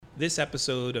This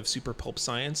episode of Super Pulp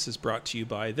Science is brought to you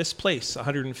by This Place,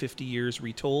 150 Years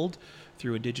Retold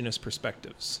through Indigenous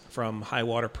Perspectives. From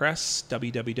Highwater Press,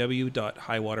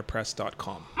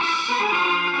 www.highwaterpress.com.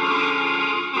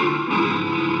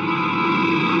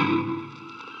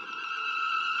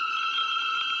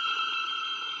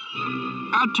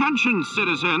 Attention,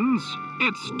 citizens.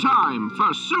 It's time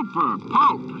for Super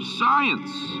Pulp Science.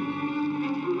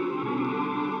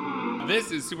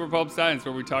 This is Super Pulp Science,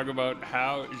 where we talk about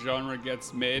how genre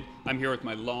gets made. I'm here with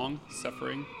my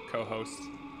long-suffering co-host,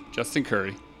 Justin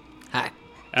Curry. Hi.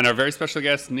 And our very special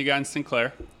guest, Nigan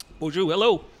Sinclair. Bonjour,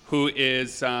 hello. Who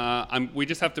is, we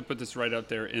just have to put this right out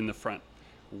there in the front.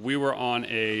 We were on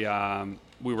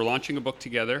we were launching a book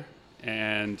together,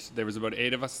 and there was about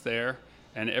 8 of us there,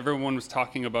 and everyone was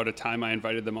talking about a time I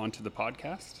invited them onto the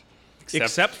podcast.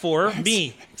 Except for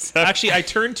me. Actually, I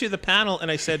turned to the panel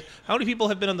and I said, how many people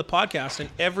have been on the podcast? And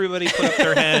everybody put up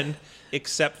their hand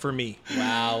except for me.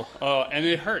 Wow. Oh, and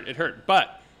it hurt.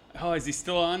 But, is he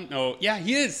still on? No. Yeah,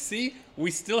 he is. See?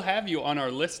 We still have you on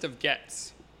our list of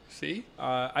gets. See?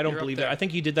 I don't believe that. I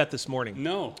think you did that this morning.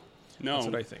 No. That's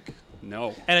what I think.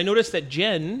 No. And I noticed that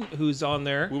Jen, who's on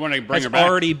there, we want to bring has her back.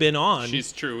 Already been on.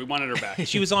 She's true. We wanted her back.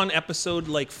 She was on episode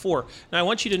 4. Now I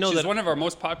want you to know She's that one of our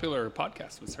most popular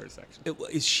podcasts was hers,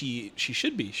 actually. She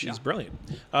should be. She's brilliant.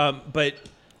 But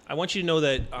I want you to know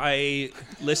that I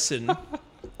listen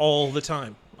all the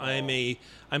time. I'm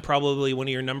probably one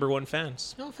of your number one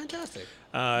fans. Oh, fantastic.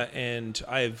 And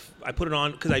I put it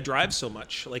on because I drive so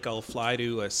much. Like I'll fly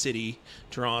to a city,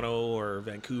 Toronto or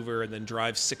Vancouver, and then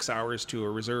drive 6 hours to a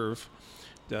reserve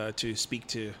to speak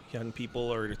to young people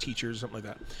or to teachers, something like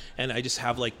that. And I just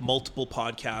have like multiple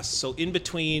podcasts. So in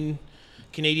between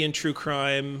Canadian true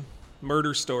crime,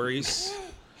 murder stories.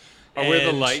 We're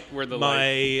the light. We're the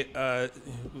light. My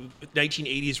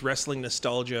 1980s wrestling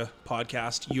nostalgia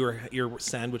podcast. You're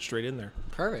sandwiched right in there.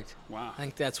 Perfect. Wow. I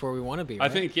think that's where we want to be, right?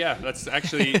 I think, that's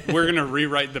actually, we're going to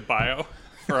rewrite the bio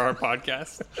for our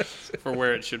podcast for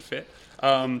where it should fit.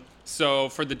 So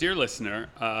for the dear listener,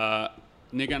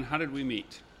 Nigan, how did we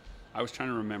meet? I was trying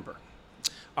to remember.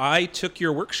 I took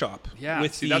your workshop. Yeah,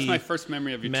 with that's my first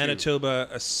memory of you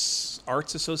Manitoba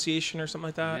Arts Association or something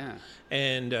like that. Yeah.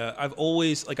 And I've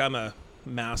always, I'm a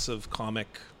massive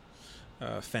comic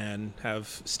fan.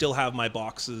 Still have my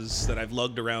boxes that I've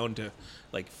lugged around to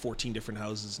 14 different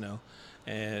houses now.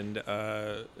 And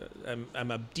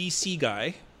I'm a DC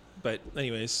guy, but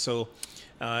anyways, so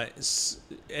I've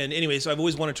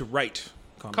always wanted to write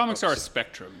comics books. are a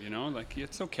spectrum,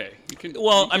 it's okay.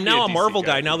 I'm now a Marvel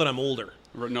guy now that I'm older.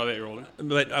 Now that you're older?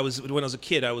 But when I was a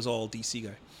kid, I was all DC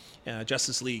guy.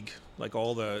 Justice League,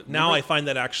 all the... Now I find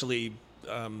that actually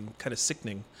kind of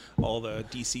sickening, all the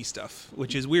DC stuff,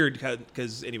 which is weird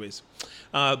because anyways.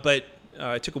 But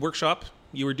I took a workshop.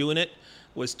 You were doing it.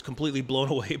 Was completely blown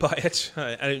away by it.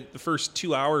 And the first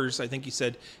 2 hours, I think you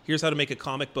said, here's how to make a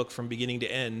comic book from beginning to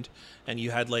end. And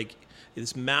you had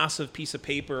this massive piece of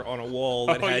paper on a wall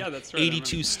that had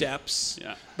 82 steps.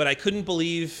 Yeah. But I couldn't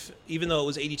believe, even though it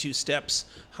was 82 steps,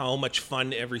 how much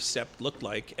fun every step looked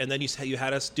like. And then you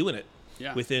had us doing it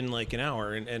within an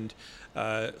hour. And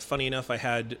funny enough,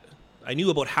 I knew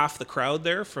about half the crowd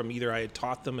there from either I had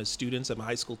taught them as students. I'm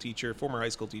a former high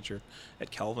school teacher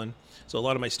at Calvin. So a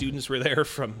lot of my students were there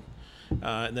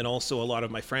and then also a lot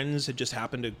of my friends had just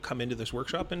happened to come into this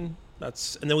workshop, and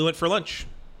then we went for lunch.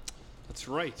 That's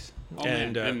right. Oh,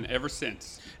 and ever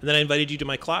since. And then I invited you to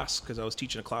my class because I was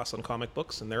teaching a class on comic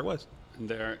books, and there it was. And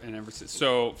ever since.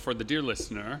 So for the dear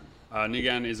listener,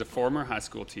 Nigan is a former high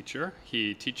school teacher.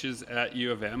 He teaches at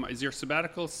U of M. Is your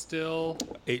sabbatical still?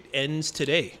 It ends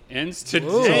today. So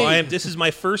this is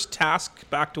my first task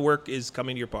back to work is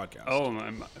coming to your podcast. Oh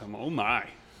my.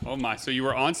 So you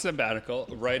were on sabbatical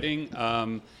writing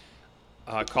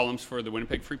columns for the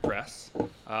Winnipeg Free Press.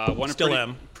 Won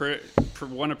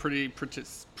a pretty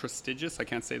prestigious, I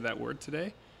can't say that word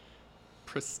today,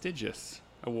 prestigious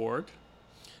award.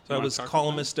 So I was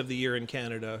columnist of the year in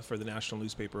Canada for the National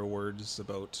Newspaper Awards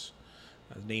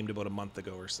named about a month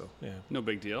ago or so. Yeah. No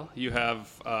big deal. You have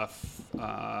a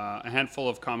handful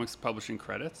of comics publishing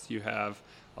credits. You have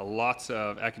lots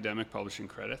of academic publishing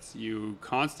credits. You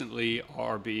constantly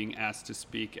are being asked to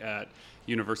speak at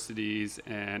universities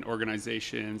and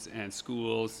organizations and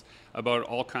schools about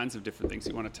all kinds of different things.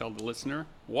 You want to tell the listener?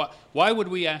 Why would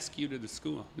we ask you to the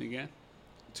school again?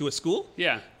 To a school?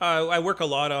 Yeah. I work a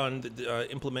lot on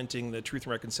implementing the Truth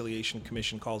and Reconciliation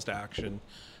Commission calls to action,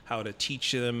 how to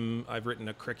teach them. I've written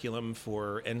a curriculum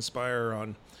for NSPIRE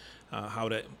on how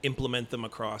to implement them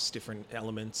across different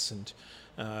elements. And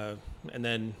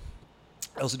then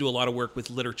I also do a lot of work with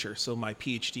literature. So my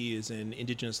PhD is in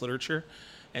Indigenous literature.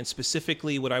 And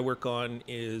specifically, what I work on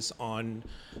is on,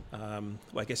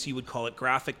 I guess you would call it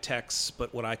graphic texts,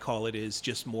 but what I call it is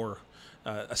just more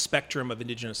a spectrum of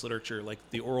Indigenous literature, like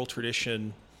the oral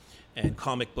tradition and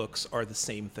comic books are the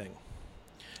same thing.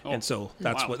 And so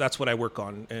that's what I work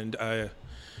on. And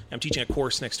I'm teaching a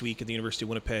course next week at the University of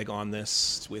Winnipeg on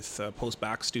this with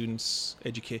post-bac students.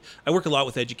 I work a lot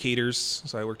with educators,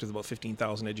 so I worked with about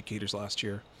 15,000 educators last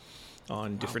year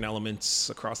on different elements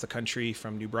across the country,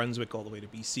 from New Brunswick all the way to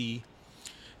BC.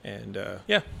 And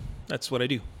that's what I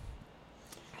do.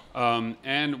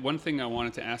 And one thing I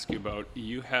wanted to ask you about,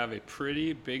 you have a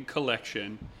pretty big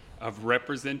collection of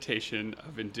representation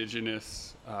of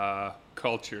Indigenous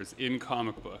cultures in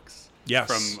comic books. Yes.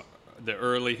 From the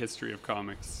early history of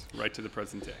comics right to the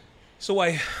present day. So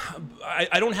I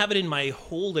don't have it in my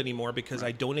hold anymore because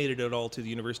I donated it all to the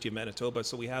University of Manitoba.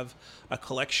 So we have a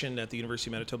collection at the University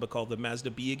of Manitoba called the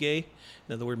Masnabiegay.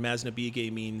 Now the word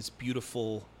Masnabiegay means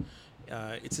beautiful.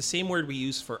 It's the same word we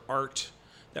use for art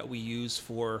that we use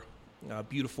for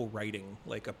beautiful writing,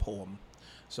 like a poem.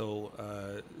 So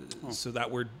so that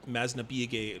word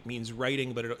Masnabiegay, it means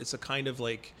writing, but it's a kind of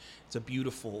like, it's a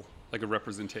beautiful... Like a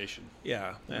representation.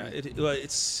 Yeah,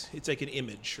 it's like an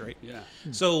image, right? Yeah.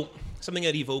 So something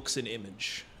that evokes an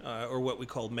image, or what we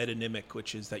call metonymic,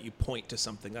 which is that you point to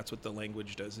something. That's what the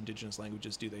language does. Indigenous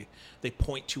languages do. They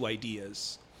point to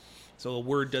ideas. So a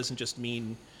word doesn't just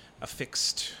mean a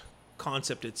fixed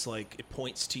concept. It's like it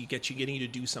points to getting you to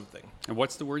do something. And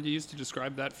what's the word you use to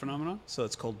describe that phenomenon? So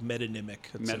it's called metonymic.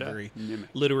 It's a very Metonymic.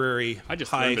 literary, I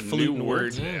just learned a new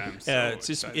word today. I'm so it's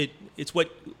just excited. it's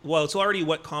already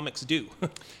what comics do.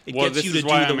 It Well, gets this you to is do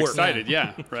why the I'm work. excited.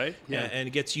 Yeah, right? Yeah, and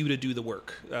it gets you to do the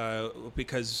work,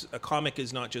 because a comic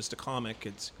is not just a comic.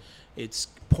 It's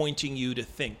pointing you to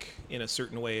think in a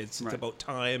certain way. It's about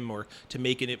time, or to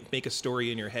make a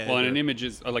story in your head. Well, and an image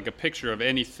is like a picture of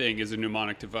anything is a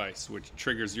mnemonic device, which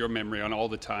triggers your memory on all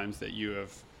the times that you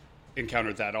have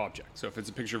encountered that object. So if it's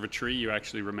a picture of a tree, you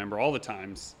actually remember all the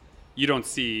times. You don't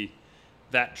see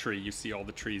that tree, you see all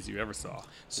the trees you ever saw.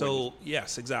 So,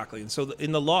 yes, exactly. And so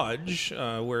in the lodge,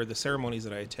 where the ceremonies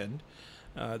that I attend,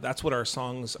 that's what our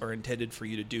songs are intended for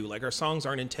you to do. Like, our songs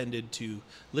aren't intended to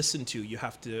listen to. You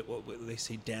have to, what they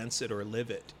say, dance it or live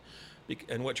it.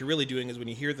 And what you're really doing is when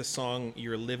you hear the song,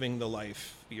 you're living the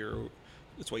life.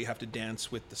 That's why you have to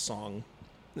dance with the song.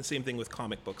 The same thing with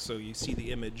comic books. So you see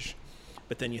the image,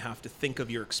 but then you have to think of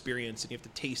your experience, and you have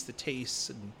to taste the tastes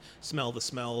and smell the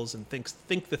smells and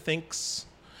think the thinks.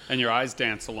 And your eyes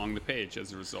dance along the page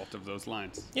as a result of those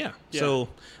lines. Yeah. So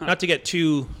not to get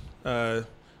too...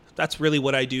 that's really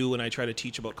what I do when I try to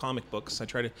teach about comic books. I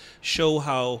try to show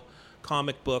how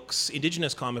comic books,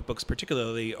 Indigenous comic books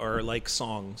particularly, are like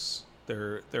songs.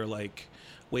 They're like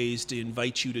ways to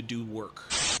invite you to do work.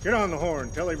 Get on the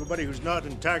horn. Tell everybody who's not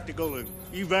in tactical to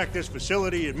evac this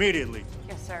facility immediately.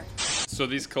 Yes, sir. So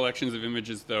these collections of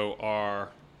images, though, are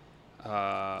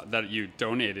that you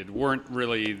donated weren't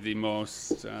really the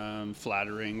most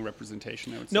flattering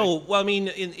representation, I would say. No, well, I mean,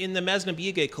 in the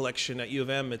Masnabiegay collection at U of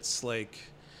M, it's like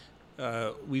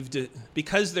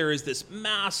because there is this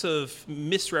massive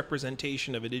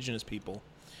misrepresentation of Indigenous people.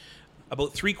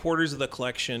 About 3/4 of the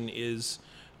collection is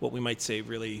what we might say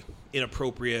really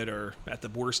inappropriate, or at the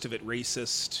worst of it,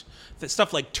 racist.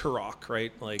 Stuff like Turok,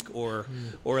 right? Like, or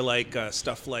like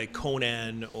stuff like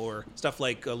Conan, or stuff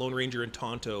like Lone Ranger and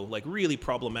Tonto, like really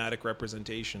problematic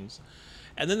representations.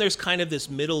 And then there's kind of this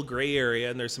middle gray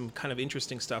area, and there's some kind of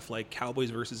interesting stuff like Cowboys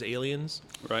versus Aliens.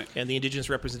 Right. And the Indigenous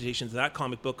representations of that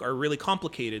comic book are really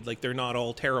complicated. Like, they're not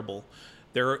all terrible.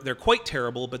 They're quite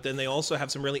terrible, but then they also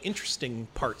have some really interesting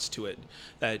parts to it.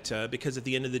 That because at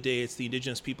the end of the day, it's the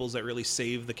Indigenous peoples that really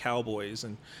save the Cowboys,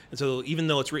 and so even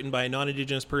though it's written by a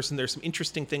non-Indigenous person, there's some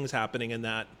interesting things happening in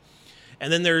that.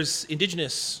 And then there's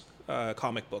Indigenous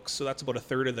comic books, so that's about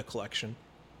 1/3 of the collection,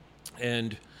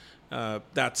 and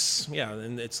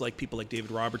and it's like people like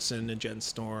David Robertson and Jen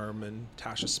Storm and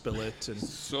Tasha Spillett. And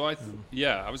so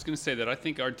I was going to say that I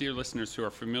think our dear listeners who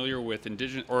are familiar with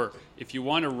Indigenous, or if you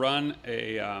want to run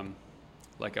a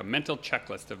like a mental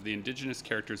checklist of the Indigenous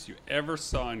characters you ever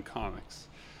saw in comics,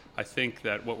 I think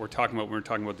that what we're talking about when we're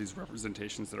talking about these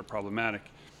representations that are problematic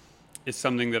is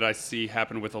something that I see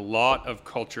happen with a lot of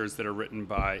cultures that are written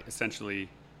by essentially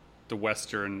the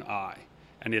Western eye.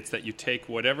 And it's that you take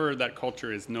whatever that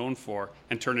culture is known for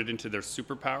and turn it into their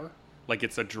superpower. Like,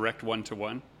 it's a direct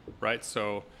one-to-one, right?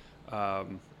 So,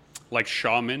 like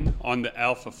Shaman on the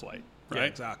Alpha Flight, right? Yeah,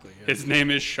 exactly. Yeah. His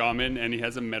name is Shaman, and he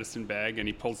has a medicine bag, and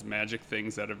he pulls magic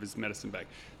things out of his medicine bag.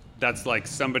 that's like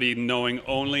somebody knowing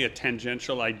only a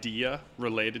tangential idea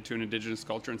related to an indigenous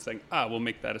culture and saying, we'll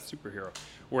make that a superhero.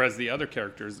 Whereas the other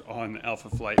characters on Alpha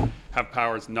Flight have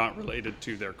powers not related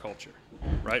to their culture,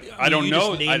 right? I don't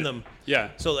know. Just name them.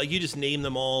 Yeah. So like you just name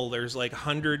them all. There's like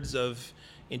hundreds of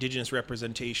indigenous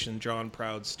representation, John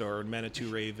Proudstar and Manitou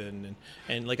Raven,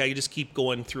 and like I just keep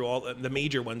going through all the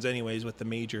major ones anyways with the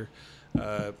major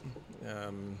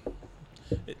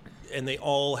and they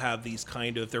all have these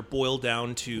kind of, they're boiled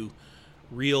down to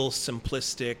real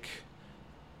simplistic,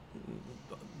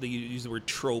 they use the word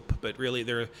trope, but really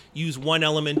they're use one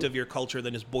element of your culture,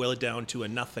 then just boil it down to a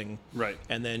nothing, right?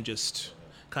 And then just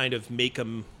kind of make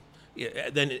them,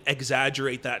 then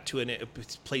exaggerate that to a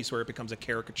place where it becomes a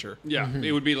caricature. Yeah,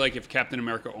 It would be like if Captain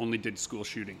America only did school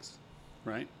shootings,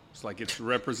 right? It's like it's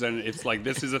represented. It's like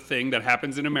this is a thing that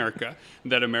happens in America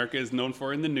that America is known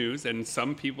for in the news, and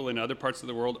some people in other parts of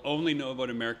the world only know about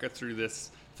America through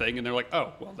this thing, and they're like,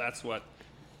 oh, well,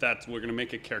 we're going to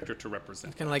make a character to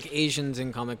represent. Kind of like Asians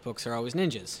in comic books are always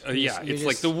ninjas. It's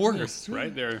like the worst,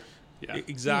 right? They're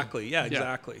exactly. Yeah,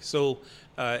 exactly. So,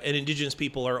 and indigenous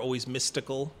people are always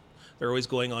mystical. They're always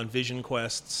going on vision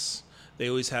quests. They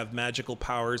always have magical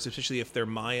powers, especially if they're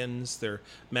Mayans. They're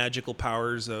magical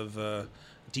powers of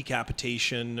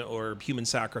decapitation or human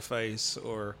sacrifice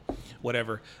or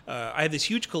whatever. I have this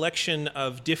huge collection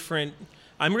of different...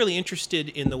 I'm really interested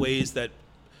in the ways that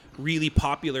really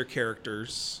popular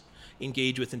characters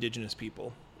engage with indigenous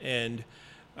people. And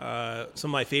some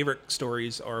of my favorite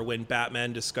stories are when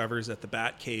Batman discovers that the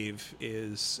Batcave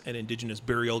is an indigenous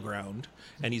burial ground,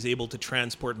 and he's able to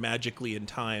transport magically in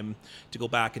time to go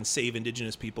back and save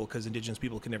indigenous people, because indigenous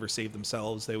people can never save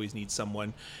themselves. They always need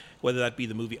someone, whether that be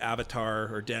the movie Avatar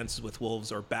or Dances with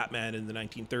Wolves or Batman in the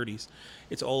 1930s.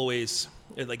 It's always,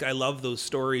 like, I love those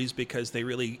stories because they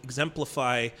really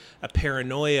exemplify a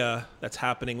paranoia that's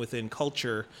happening within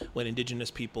culture when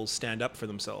indigenous people stand up for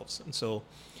themselves. And so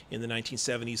in the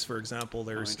 1970s, for example,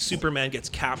 Superman gets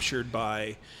captured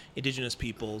by indigenous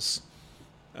peoples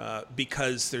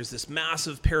because there's this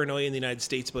massive paranoia in the United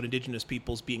States about indigenous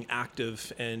peoples being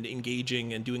active and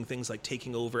engaging and doing things like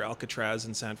taking over Alcatraz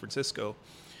in San Francisco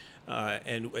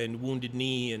and Wounded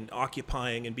Knee and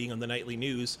occupying and being on the nightly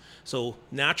news. So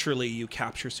naturally, you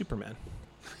capture Superman.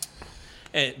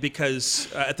 And because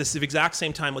at the exact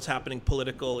same time what's happening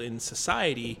political in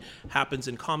society happens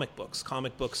in comic books.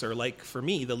 Comic books are like, for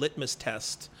me, the litmus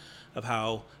test of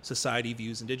how society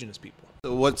views indigenous people.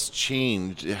 So what's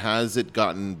changed? Has it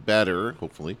gotten better,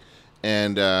 hopefully?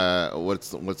 And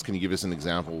can you give us an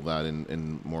example of that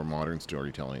in more modern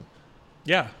storytelling?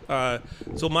 Yeah.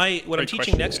 So what I'm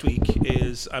teaching next week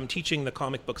is I'm teaching the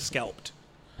comic book Scalped.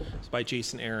 It's by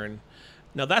Jason Aaron.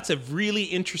 Now, that's a really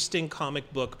interesting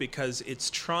comic book because it's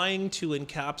trying to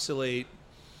encapsulate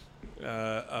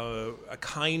a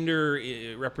kinder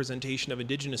representation of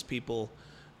indigenous people,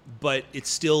 but it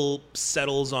still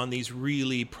settles on these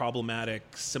really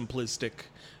problematic, simplistic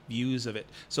views of it.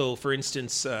 So, for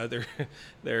instance,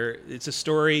 it's a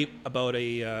story about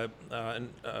a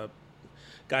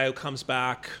guy who comes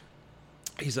back.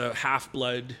 He's a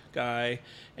half-blood guy,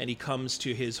 and he comes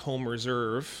to his home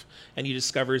reserve, and he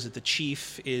discovers that the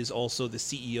chief is also the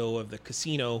CEO of the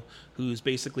casino, who's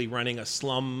basically running a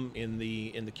slum in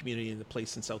the community in the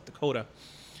place in South Dakota.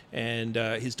 And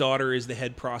his daughter is the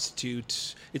head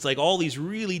prostitute. It's like all these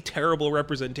really terrible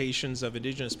representations of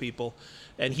indigenous people,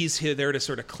 and he's there to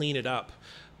sort of clean it up.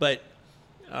 But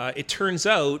it turns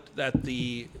out that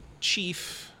the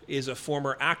chief is a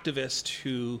former activist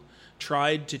who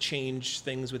tried to change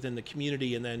things within the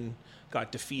community and then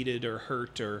got defeated or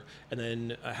hurt, and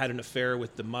then had an affair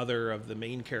with the mother of the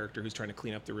main character who's trying to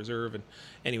clean up the reserve. And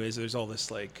anyways, there's all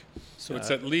this like... So it's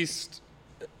at least...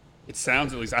 It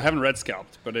sounds, at least, I haven't read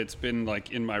Scalped, but it's been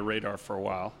like in my radar for a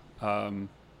while.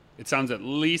 It sounds at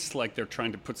least like they're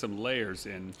trying to put some layers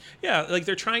in. Yeah, like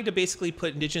they're trying to basically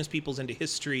put indigenous peoples into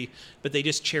history, but they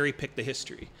just cherry pick the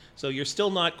history. So you're still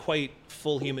not quite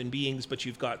full human beings, but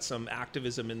you've got some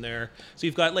activism in there. So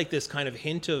you've got like this kind of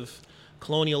hint of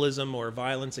colonialism or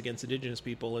violence against indigenous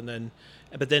people,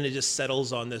 but then it just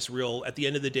settles on this real, at the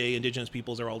end of the day, indigenous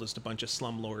peoples are all just a bunch of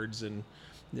slumlords and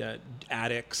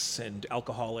addicts and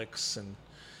alcoholics, and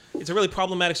it's a really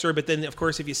problematic story. But then, of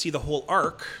course, if you see the whole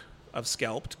arc of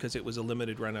Scalped, because it was a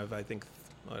limited run of, I think,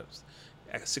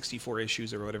 64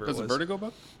 issues or whatever it was. Was it Vertigo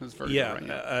book? It was Vertigo, yeah,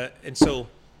 right? And so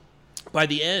by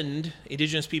the end,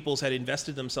 indigenous peoples had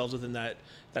invested themselves within that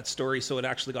story, so it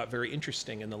actually got very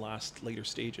interesting in the later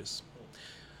stages.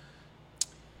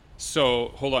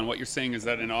 So, hold on. What you're saying is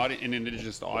that an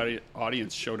indigenous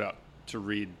audience showed up to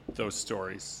read those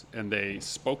stories, and they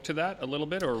spoke to that a little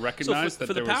bit or recognized that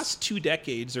for the past 2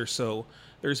 decades or so,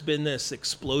 there's been this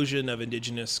explosion of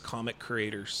Indigenous comic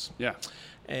creators. Yeah.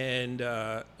 And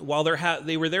while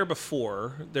they were there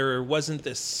before, there wasn't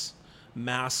this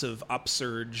massive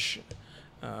upsurge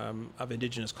of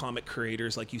Indigenous comic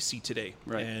creators like you see today.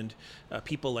 Right. And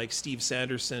people like Steve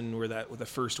Sanderson were the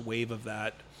first wave of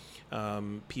that.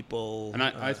 People. And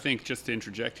I think, just to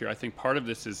interject here, I think part of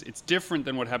this is it's different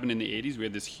than what happened in the 80s. We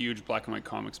had this huge black and white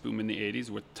comics boom in the 80s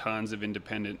with tons of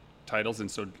independent titles, and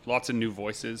so lots of new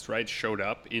voices, right, showed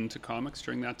up into comics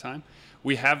during that time.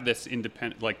 We have this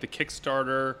independent, like the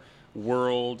Kickstarter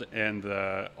world and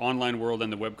the online world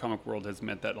and the webcomic world has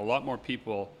meant that a lot more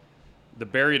people, the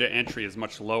barrier to entry is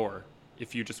much lower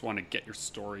if you just want to get your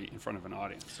story in front of an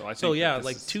audience. So I think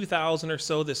like 2000 or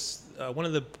so, this one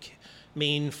of the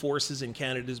main forces in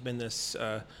Canada has been this.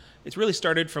 It's really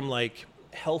started from like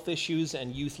health issues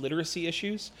and youth literacy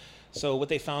issues. So what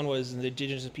they found was the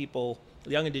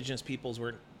young Indigenous peoples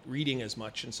weren't reading as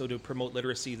much, and so to promote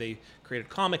literacy, they created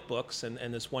comic books.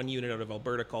 And this one unit out of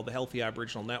Alberta called the Healthy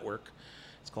Aboriginal Network.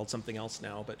 It's called something else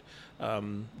now, but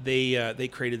they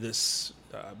created this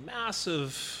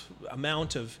massive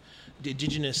amount of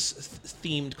Indigenous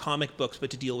themed comic books,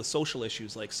 but to deal with social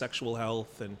issues like sexual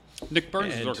health and. Nick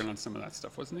Burns was working on some of that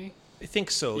stuff, wasn't he? I think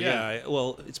so. Yeah.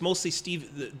 Well, it's mostly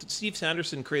Steve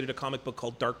Sanderson created a comic book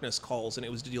called Darkness Calls, and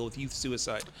it was to deal with youth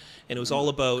suicide, and it was all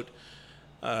about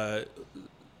a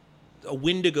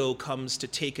Wendigo comes to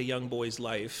take a young boy's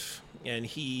life, and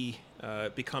he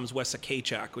becomes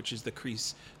Wesakachak, which is the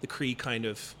Cree kind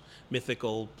of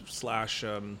mythical /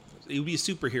 he would be a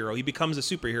superhero. He becomes a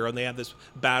superhero, and they have this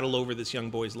battle over this young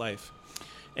boy's life,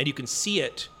 and you can see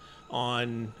it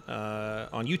on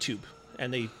YouTube.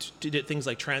 And they did things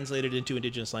like translated into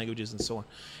Indigenous languages and so on.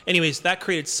 Anyways, that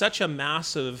created such a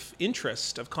massive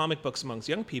interest of comic books amongst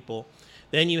young people.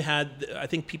 Then I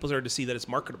think people started to see that it's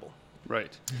marketable.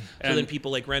 Right. So then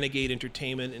people like Renegade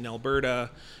Entertainment in Alberta,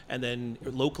 and then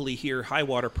locally here, High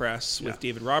Water Press with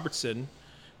David Robertson,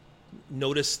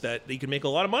 noticed that they could make a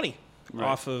lot of money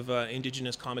off of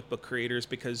Indigenous comic book creators,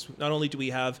 because not only do we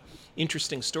have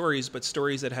interesting stories, but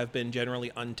stories that have been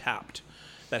generally untapped,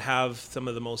 that have some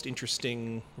of the most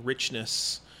interesting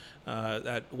richness,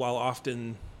 that while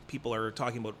often people are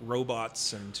talking about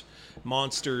robots and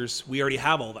monsters, we already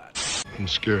have all that. I'm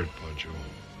scared, Pancho.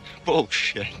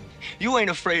 Bullshit. You ain't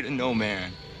afraid of no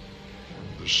man.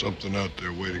 There's something out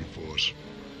there waiting for us.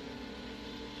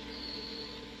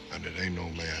 And it ain't no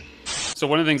man. So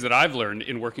one of the things that I've learned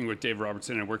in working with Dave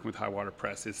Robertson and working with High Water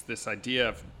Press is this idea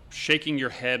of shaking your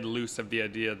head loose of the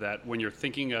idea that when you're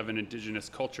thinking of an Indigenous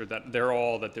culture, that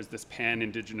there's this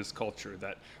pan-Indigenous culture,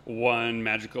 that one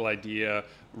magical idea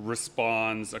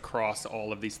responds across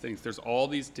all of these things. There's all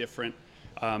these different,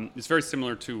 it's very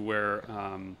similar to where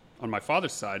on my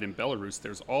father's side in Belarus,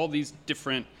 there's all these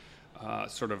different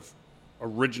sort of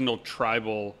original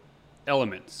tribal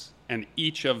elements, and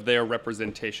each of their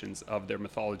representations of their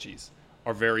mythologies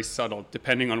are very subtle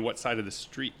depending on what side of the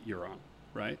street you're on,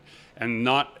 right?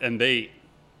 And they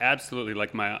absolutely,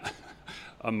 like my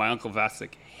Uncle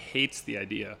Vasek hates the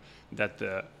idea that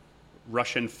the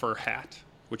Russian fur hat,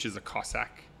 which is a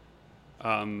Cossack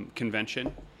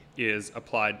convention, is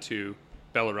applied to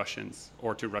Belarusians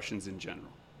or to Russians in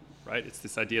general, right? It's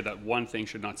this idea that one thing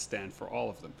should not stand for all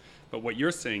of them. But what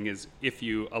you're saying is, if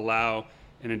you allow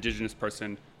an Indigenous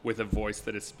person with a voice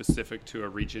that is specific to a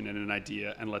region and an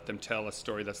idea, and let them tell a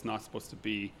story that's not supposed to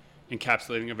be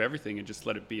encapsulating of everything, and just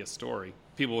let it be a story,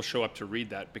 people will show up to read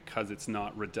that because it's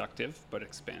not reductive but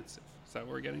expansive. Is that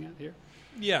what we're getting at here?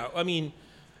 Yeah, I mean,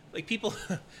 like people,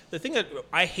 the thing that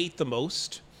I hate the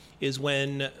most is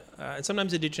when, and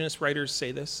sometimes Indigenous writers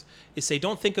say this, is say,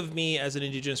 don't think of me as an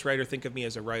Indigenous writer, think of me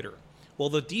as a writer. Well,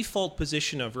 the default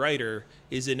position of writer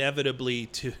is inevitably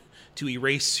to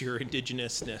erase your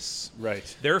Indigenousness.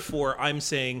 Right. Therefore, I'm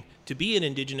saying to be an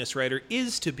Indigenous writer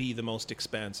is to be the most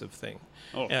expansive thing.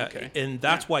 Oh, okay. And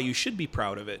that's why you should be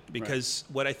proud of it, because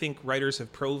what I think writers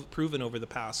have proven over the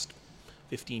past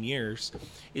 15 years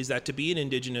is that to be an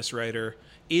Indigenous writer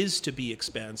is to be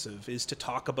expansive, is to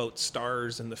talk about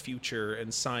stars and the future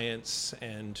and science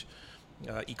and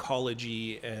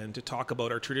ecology, and to talk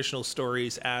about our traditional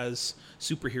stories as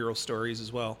superhero stories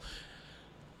as well.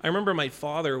 I remember my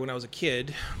father, when I was a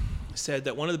kid, said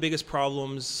that one of the biggest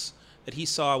problems that he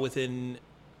saw within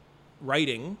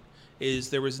writing is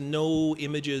there was no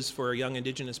images for young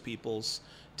Indigenous peoples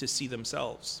to see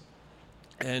themselves.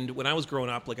 And when I was growing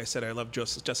up, like I said, I loved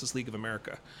Justice League of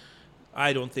America.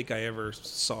 I don't think I ever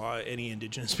saw any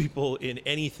Indigenous people in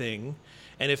anything.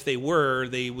 And if they were,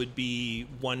 they would be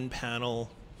one panel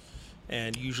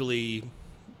and usually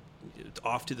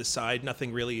off to the side.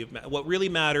 Nothing really. What really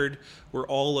mattered were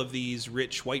all of these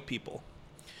rich white people.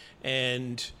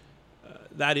 And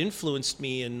that influenced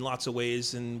me in lots of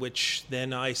ways, in which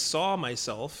then I saw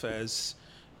myself as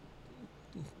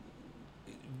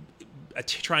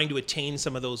trying to attain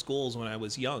some of those goals when I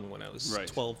was young, when I was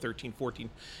 12, 13, 14.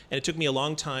 And it took me a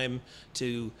long time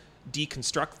to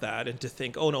deconstruct that and to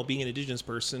think, oh no, being an Indigenous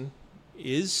person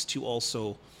is to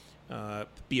also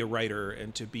be a writer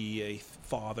and to be a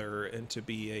father and to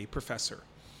be a professor.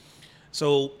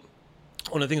 So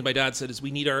one of the things my dad said is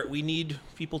we need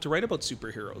people to write about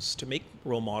superheroes, to make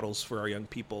role models for our young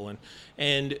people.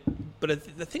 But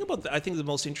the thing about I think the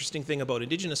most interesting thing about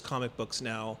Indigenous comic books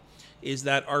now is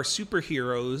that our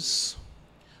superheroes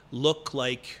look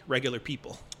like regular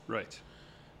people. Right.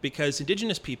 Because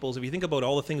Indigenous peoples, if you think about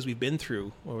all the things we've been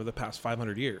through over the past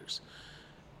 500 years,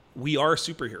 we are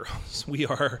superheroes. We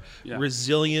are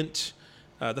resilient.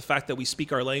 The fact that we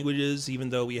speak our languages,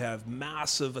 even though we have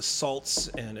massive assaults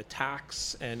and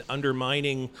attacks and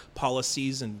undermining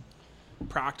policies and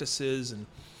practices, and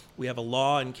we have a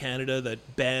law in Canada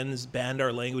that banned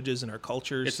our languages and our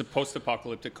cultures. It's a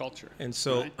post-apocalyptic culture. And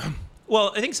so,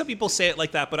 well, I think some people say it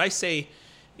like that, but I say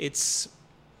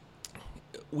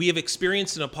we have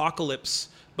experienced an apocalypse,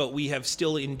 but we have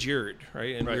still endured,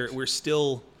 right? And we're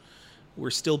still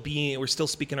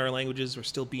speaking our languages. We're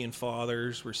still being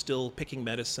fathers. We're still picking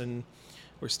medicine.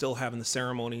 We're still having the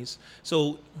ceremonies.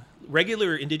 So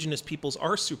regular Indigenous peoples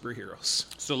are superheroes.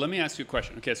 So let me ask you a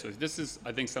question. Okay, so this is,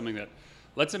 I think, something that,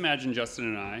 let's imagine Justin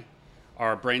and I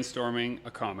are brainstorming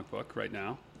a comic book right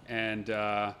now,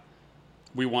 and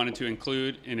we wanted to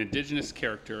include an Indigenous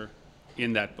character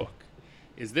in that book.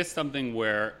 Is this something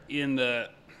where in the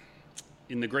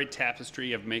great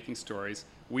tapestry of making stories,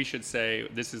 we should say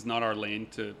this is not our lane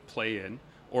to play in,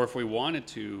 or if we wanted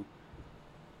to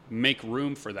make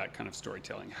room for that kind of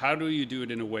storytelling, how do you do it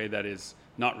in a way that is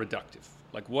not reductive?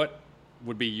 Like, what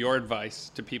would be your advice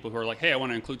to people who are like, hey, I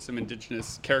want to include some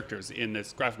Indigenous characters in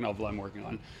this graphic novel I'm working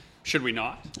on? Should we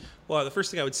not? Well, the first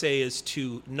thing I would say is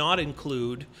to not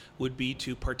include would be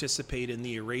to participate in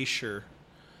the erasure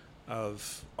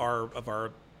of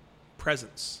our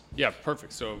presence. Yeah,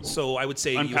 perfect. So I would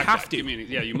say you have to.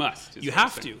 You must. You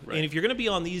have to. Right. And if you're going to be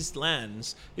on these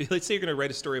lands, let's say you're going to write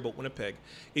a story about Winnipeg.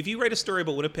 If you write a story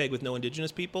about Winnipeg with no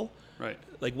Indigenous people, right?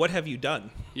 Like, what have you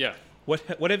done? Yeah.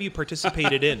 What have you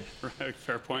participated in? Right.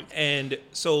 Fair point. And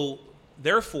so,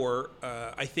 therefore,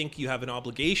 I think you have an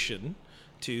obligation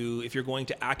to, if you're going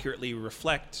to accurately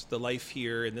reflect the life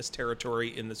here in this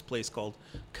territory, in this place called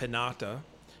Kanata,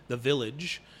 the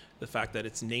village, the fact that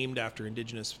it's named after an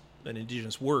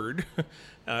Indigenous word,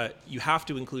 you have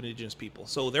to include Indigenous people.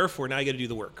 So therefore, now you got to do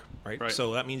the work, right?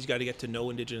 So that means you got to get to know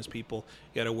Indigenous people.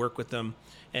 You got to work with them.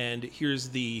 And here's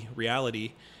the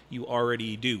reality: you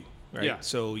already do, right? Yeah.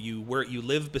 So you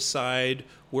live beside,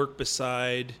 work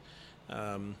beside.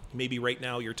 Maybe right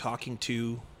now you're talking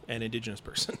to an Indigenous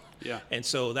person. Yeah. And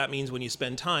so that means when you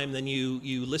spend time, then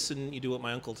you listen. You do what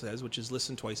my uncle says, which is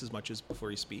listen twice as much as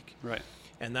before you speak. Right.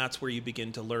 And that's where you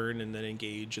begin to learn and then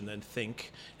engage and then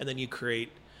think. And then you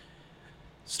create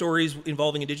stories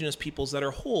involving Indigenous peoples that are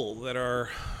whole, that are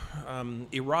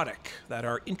erotic, that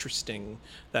are interesting,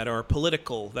 that are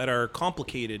political, that are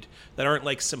complicated, that aren't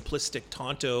like simplistic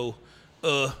Tonto,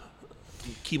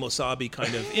 Kimosabe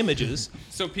kind of images.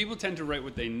 So people tend to write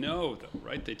what they know, though,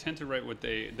 right? They tend to write what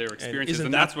their experiences,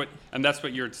 and that's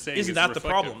what you're saying. Isn't that the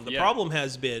reflective. problem? The problem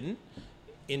has been,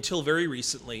 until very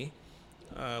recently,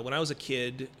 when I was a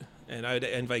kid, and I would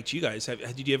invite you guys,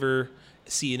 did you ever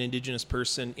see an Indigenous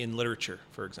person in literature,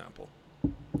 for example?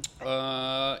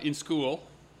 In school,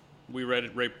 we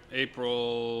read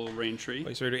April Raintree.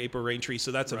 I read April Raintree,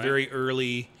 so that's a very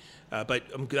early, but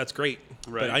that's great.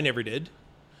 Right. But I never did.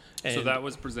 And so that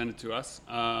was presented to us.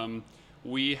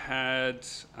 We had,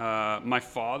 my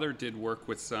father did work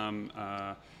with some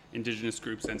Indigenous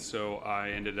groups, and so I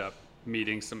ended up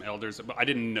meeting some elders. But I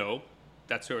didn't know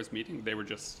that's who I was meeting. They were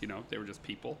just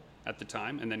people at the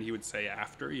time. And then he would say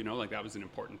after, like that was an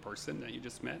important person that you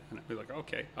just met. And I'd be like,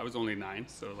 okay, I was only 9.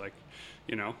 So like,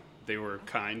 they were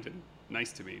kind and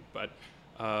nice to me. But,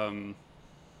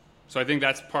 so I think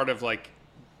that's part of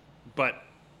but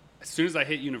as soon as I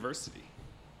hit university,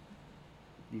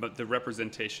 but the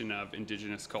representation of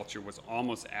Indigenous culture was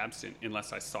almost absent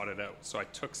unless I sought it out. So I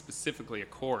took specifically a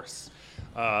course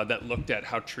that looked at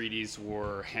how treaties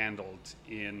were handled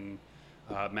in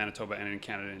Manitoba and in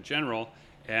Canada in general.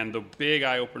 And the big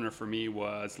eye-opener for me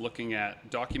was looking at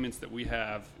documents that we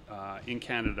have in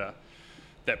Canada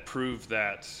that prove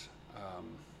that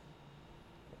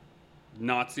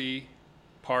Nazi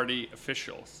party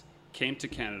officials came to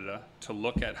Canada to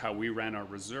look at how we ran our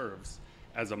reserves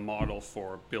as a model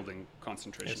for building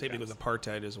concentration camps. Same thing with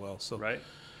apartheid as well. So, right.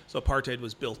 So apartheid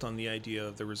was built on the idea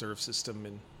of the reserve system,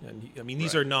 and I mean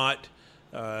these Right. are not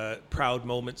proud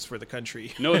moments for the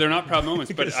country. No, they're not proud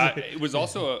moments, but it was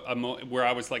also a moment where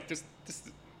I was like, this,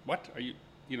 what are you,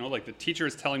 like the teacher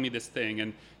is telling me this thing,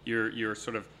 and you're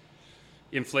sort of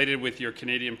inflated with your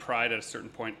Canadian pride at a certain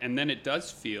point, and then it does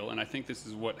feel, and I think this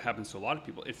is what happens to a lot of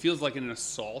people, it feels like an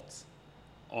assault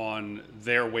on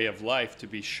their way of life to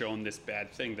be shown this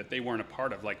bad thing that they weren't a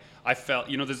part of. Like, I felt,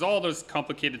 there's all those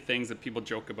complicated things that people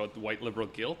joke about, the white liberal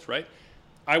guilt, right?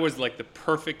 I was like the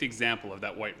perfect example of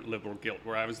that white liberal guilt,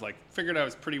 where I was like, figured I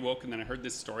was pretty woke, and then I heard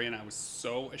this story, and I was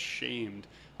so ashamed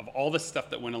of all the stuff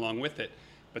that went along with it.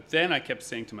 But then I kept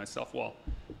saying to myself, well,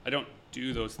 I don't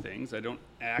do those things, I don't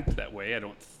act that way, I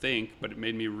don't think, but it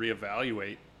made me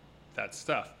reevaluate that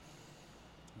stuff.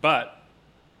 But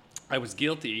I was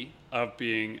guilty of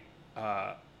being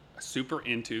super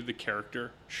into the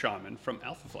character Shaman from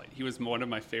Alpha Flight. He was one of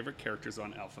my favorite characters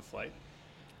on Alpha Flight,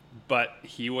 but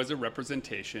he was a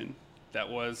representation that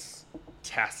was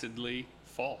tacitly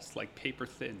false, like paper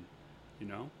thin,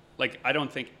 Like, I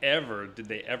don't think did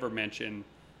they ever mention,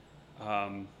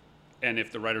 and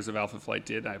if the writers of Alpha Flight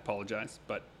did, I apologize,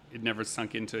 but it never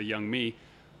sunk into young me,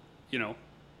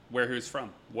 where he was from,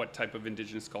 what type of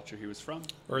indigenous culture he was from.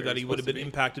 Or that he would have been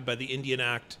impacted by the Indian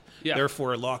Act, Yeah.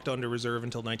 therefore locked onto reserve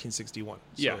until 1961.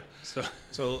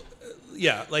 So,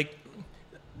 like,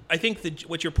 I think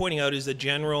what you're pointing out is the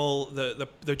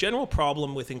general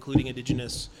problem with including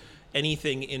Indigenous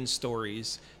anything in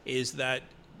stories is that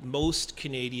most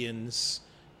Canadians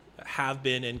have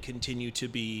been and continue to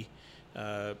be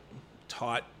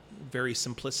taught very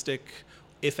simplistic,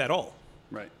 if at all.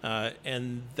 Right.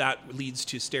 And that leads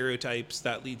to stereotypes,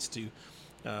 that leads to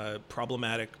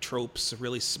problematic tropes,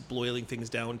 really boiling things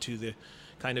down to the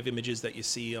kind of images that you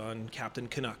see on Captain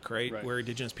Canuck, right? Where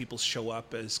Indigenous peoples show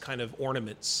up as kind of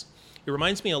ornaments. It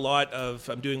reminds me a lot of,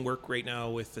 I'm doing work right now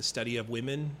with the study of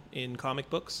women in comic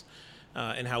books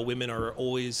and how women are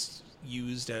always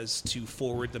used as to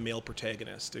forward the male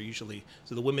protagonist. They're usually,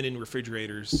 so the women in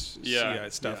refrigerators,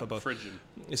 about Frigid.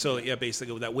 So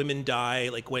basically that women die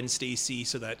like Gwen Stacy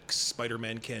so that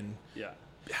Spider-Man can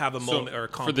have a moment or a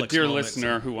complex for the dear moment.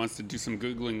 listener who wants to do some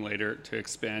Googling later to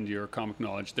expand your comic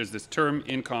knowledge, there's this term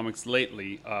in comics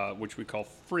lately which we call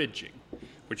fridging,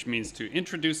 which means to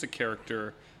introduce a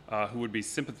character who would be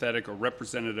sympathetic or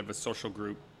representative of a social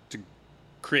group to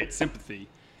create sympathy,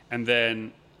 and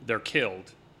then they're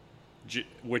killed,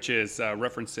 which is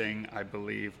referencing, I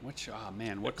believe, what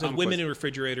comic Women was in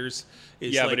Refrigerators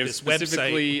is but like it was this website.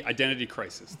 specifically Identity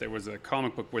Crisis. There was a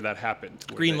comic book where that happened.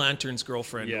 Green Lantern's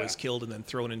girlfriend was killed and then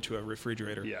thrown into a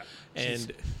refrigerator. Yeah.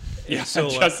 And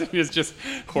so Justin is just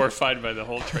horrified by the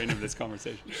whole train of this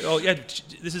conversation.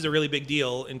 This is a really big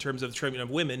deal in terms of the treatment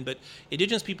of women, but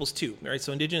Indigenous peoples too, right?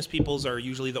 So Indigenous peoples are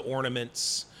usually the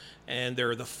ornaments and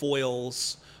they're the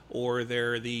foils, or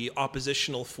they're the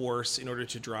oppositional force in order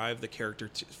to drive the character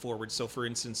forward. So, for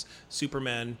instance,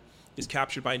 Superman is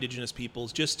captured by Indigenous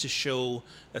peoples just to show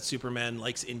that Superman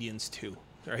likes Indians too,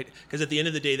 right? Because at the end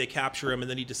of the day, they capture him, and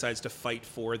then he decides to fight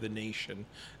for the nation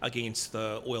against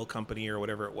the oil company or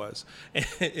whatever it was.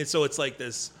 And so it's like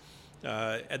this.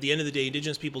 At the end of the day,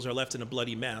 Indigenous peoples are left in a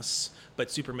bloody mess, but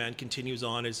Superman continues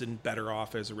on as in better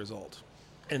off as a result.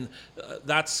 And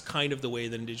that's kind of the way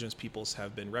that Indigenous peoples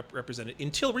have been represented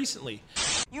until recently.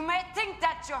 You may think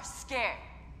that you're scared,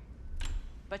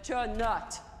 but you're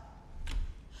not.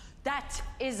 That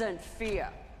isn't fear.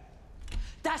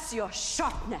 That's your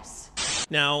sharpness.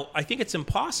 Now, I think it's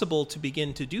impossible to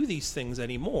begin to do these things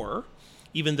anymore,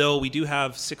 even though we do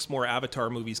have 6 more Avatar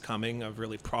movies coming of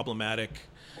really problematic,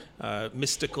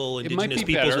 mystical Indigenous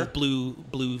peoples with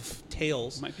blue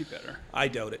tails. It might be better. I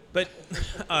doubt it. But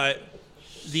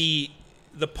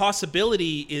the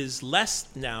possibility is less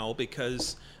now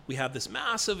because we have this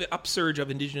massive upsurge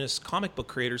of Indigenous comic book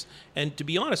creators, and to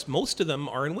be honest, most of them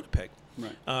are in Winnipeg.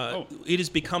 Right. It has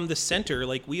become the center,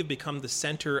 like we have become the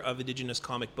center of Indigenous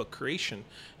comic book creation,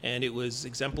 and it was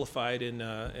exemplified in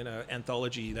an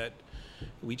anthology that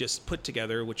we just put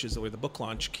together, which is where the book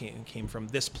launch came from,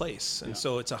 this place. And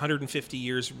so it's 150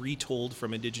 years retold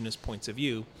from Indigenous points of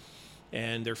view.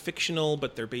 And they're fictional,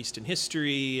 but they're based in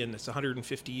history, and it's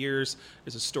 150 years.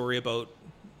 There's a story about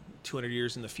 200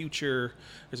 years in the future.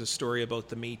 There's a story about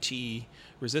the Métis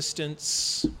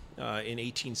resistance in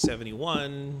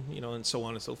 1871, and so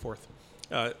on and so forth.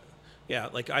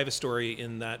 Like I have a story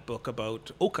in that book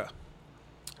about Oka,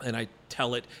 and I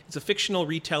tell it. It's a fictional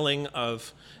retelling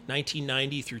of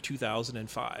 1990 through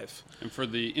 2005. And for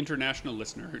the international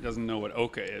listener who doesn't know what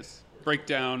Oka is, break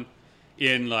down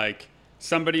in like...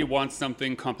 Somebody wants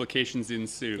something, complications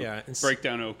ensue. Break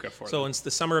down Oka for them. So in the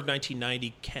summer of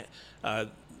 1990,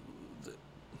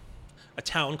 a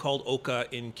town called Oka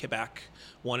in Quebec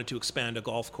wanted to expand a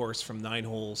golf course from 9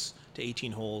 holes to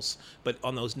 18 holes, but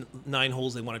on those 9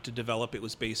 holes they wanted to develop, it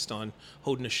was based on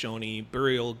Haudenosaunee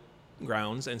burial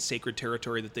grounds and sacred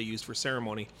territory that they used for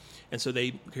ceremony. And so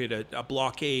they created a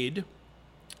blockade.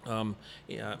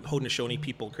 Haudenosaunee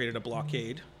people created a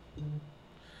blockade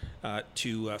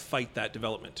to fight that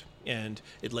development. And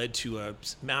it led to a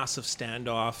massive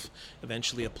standoff,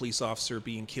 eventually a police officer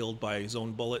being killed by his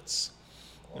own bullets.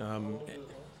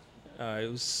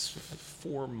 It was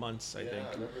 4 months, I think.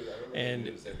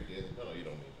 And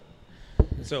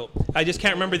so I just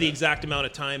can't remember the exact amount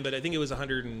of time, but I think it was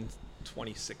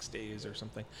 126 days or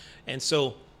something. And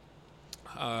so,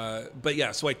 but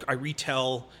yeah, so I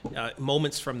retell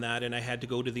moments from that, and I had to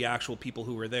go to the actual people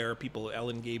who were there,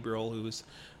 Ellen Gabriel, who was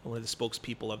one of the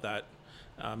spokespeople of that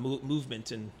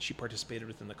movement, and she participated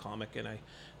within the comic, and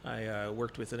I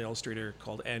worked with an illustrator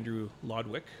called Andrew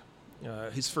Lodwick,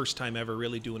 his first time ever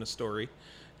really doing a story,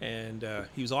 and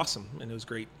he was awesome, and it was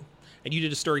great. And you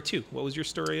did a story too. What was your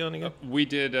story on again? We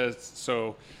did it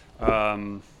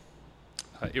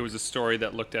was a story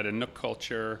that looked at Inuk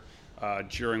culture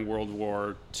during World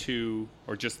War II,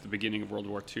 or just the beginning of World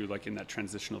War II, like in that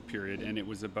transitional period, and it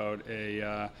was about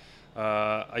a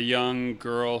young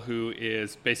girl who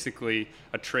is basically,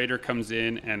 a trader comes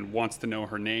in and wants to know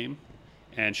her name,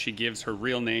 and she gives her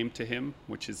real name to him,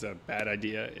 which is a bad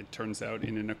idea. It turns out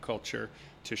in Inuk culture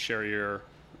to share your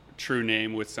true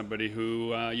name with somebody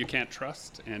who you can't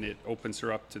trust, and it opens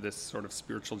her up to this sort of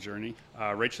spiritual journey.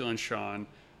 Rachel and Sean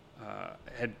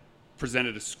had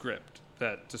presented a script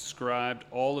that described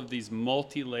all of these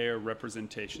multi-layer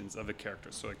representations of a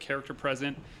character. So a character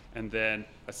present, and then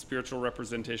a spiritual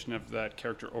representation of that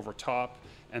character over top,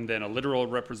 and then a literal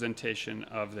representation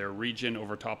of their region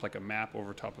over top, like a map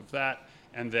over top of that,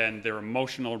 and then their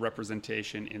emotional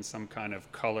representation in some kind of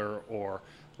color or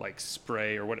like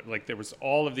spray or what, like there was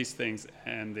all of these things.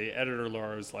 And the editor,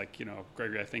 Laura, was like,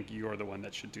 Gregory, I think you're the one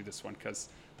that should do this one, because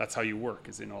that's how you work,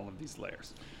 is in all of these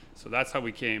layers. So that's how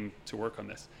we came to work on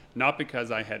this. Not because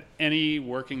I had any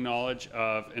working knowledge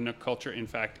of Inuk culture. In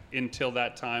fact, until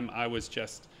that time, I was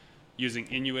just using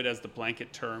Inuit as the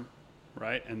blanket term,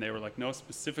 right? And they were like, no,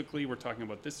 specifically, we're talking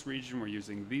about this region. We're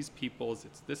using these peoples.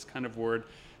 It's this kind of word.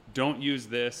 Don't use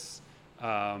this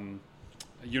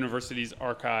university's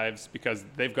archives because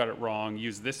they've got it wrong.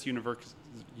 Use this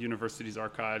university's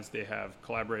archives. They have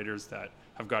collaborators that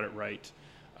have got it right.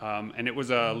 And it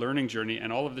was a learning journey,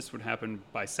 and all of this would happen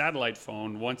by satellite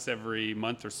phone. Once every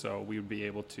month or so, we would be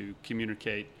able to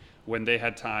communicate when they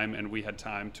had time and we had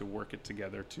time to work it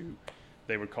together.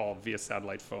 They would call via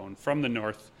satellite phone from the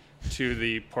north to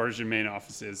the Portage and Main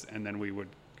offices, and then we would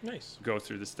go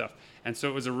through the stuff. And so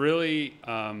it was a really,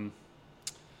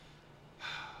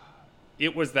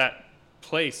 it was that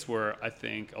place where I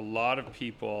think a lot of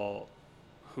people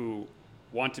who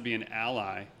want to be an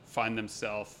ally find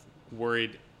themselves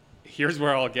worried, here's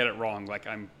where I'll get it wrong. Like,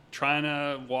 I'm trying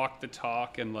to walk the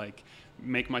talk and like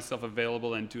make myself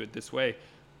available and do it this way,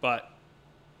 but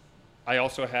I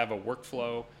also have a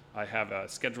workflow. I have a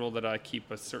schedule that I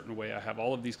keep a certain way. I have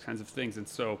all of these kinds of things. And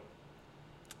so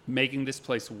making this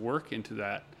place work into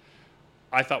that,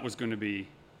 I thought was going to be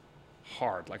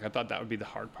hard. Like, I thought that would be the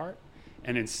hard part.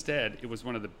 And instead, it was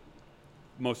one of the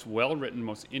most well-written,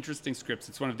 most interesting scripts.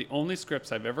 It's one of the only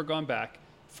scripts I've ever gone back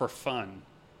for fun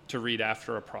to read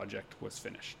after a project was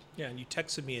finished. Yeah, and you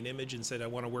texted me an image and said, I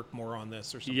want to work more on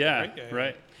this or something, yeah, right?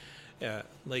 Right. Yeah,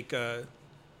 like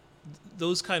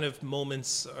those kind of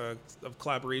moments of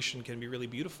collaboration can be really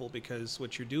beautiful, because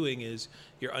what you're doing is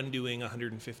you're undoing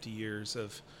 150 years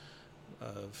of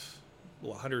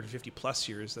 150 plus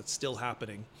years that's still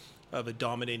happening, of a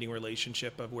dominating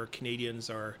relationship of where Canadians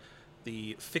are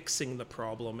fixing the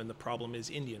problem, and the problem is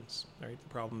Indians, right? The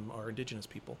problem are Indigenous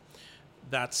people.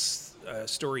 That's a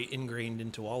story ingrained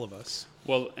into all of us.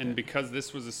 Well, and because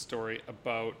this was a story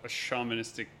about a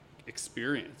shamanistic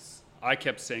experience, I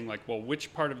kept saying, like, well,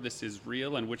 which part of this is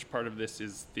real and which part of this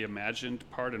is the imagined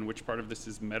part and which part of this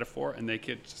is metaphor? And they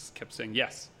just kept saying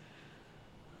yes.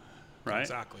 Right?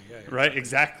 Exactly. Yeah, right,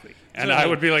 exactly. And so I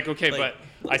would be like, okay, but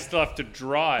I still have to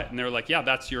draw it. And they're like, yeah,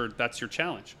 that's your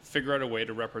challenge. Figure out a way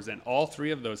to represent all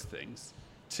three of those things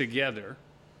together,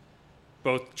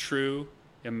 both true,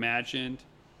 imagined,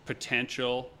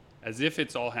 potential, as if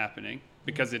it's all happening,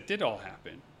 because it did all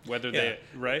happen. Whether they,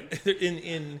 right?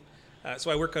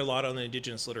 So I work a lot on the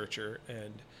Indigenous literature,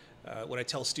 and what I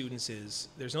tell students is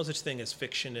there's no such thing as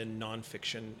fiction and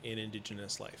nonfiction in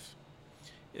Indigenous life.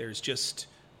 There's just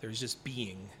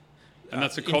being. And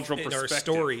that's a cultural in our perspective,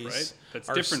 stories, right? That's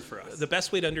our different for us. The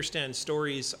best way to understand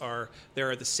stories there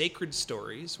are the sacred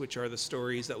stories, which are the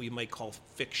stories that we might call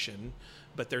fiction,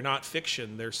 but they're not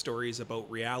fiction. They're stories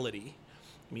about reality,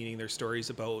 meaning they're stories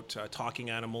about talking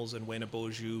animals and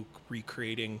Weneboju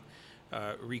recreating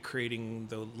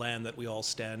the land that we all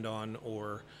stand on,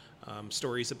 or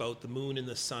stories about the moon and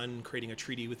the sun creating a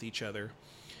treaty with each other.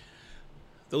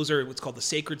 Those are what's called the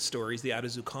sacred stories, the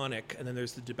Atazukanic, and then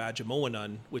there's the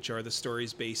Debajimawanan, which are the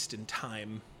stories based in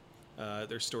time.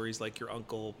 They're stories like your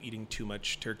uncle eating too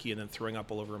much turkey and then throwing up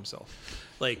all over himself.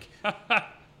 Like,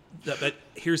 but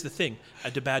here's the thing: a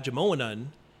Debajimawanan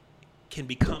can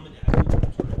become an.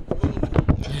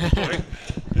 Sorry.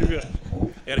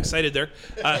 I got excited there.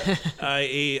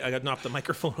 I got knocked the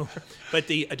microphone over. But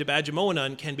a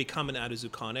Debajimawanan can become an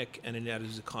Atazukanic, and an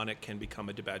Atazukanic can become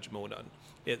a Debajimawanan.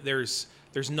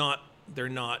 They're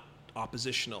not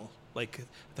oppositional, like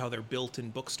how they're built in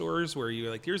bookstores, where you're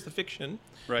like, here's the fiction,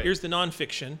 right. Here's the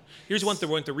nonfiction, here's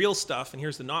the real stuff, and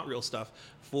here's the not real stuff.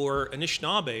 For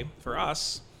Anishinaabe, for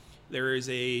us, there is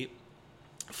a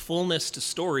fullness to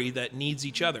story that needs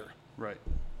each other. Right.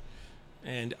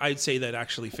 And I'd say that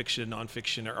actually fiction and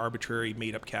nonfiction are arbitrary,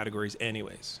 made-up categories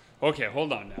anyways. Okay,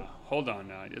 hold on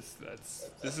now.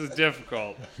 This is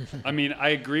difficult. I mean, I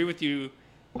agree with you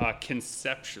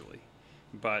conceptually,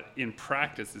 but in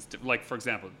practice, it's like, for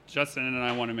example, Justin and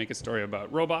I want to make a story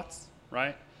about robots,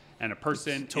 right? And a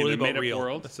person totally in a made-up real.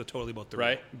 world. That's totally about the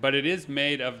right? real. But it is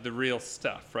made of the real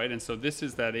stuff, right? And so this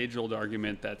is that age-old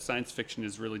argument that science fiction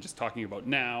is really just talking about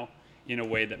now in a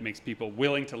way that makes people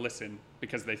willing to listen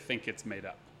because they think it's made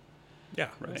up. Yeah,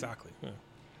 right? Exactly.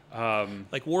 Yeah.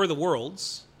 Like War of the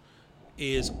Worlds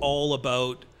is all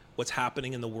about what's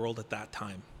happening in the world at that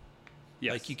time.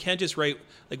 Yes. Like you can't just write,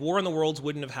 like War on the Worlds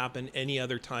wouldn't have happened any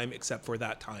other time except for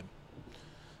that time.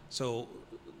 So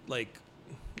like,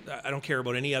 I don't care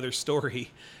about any other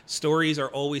story. Stories are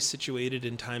always situated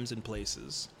in times and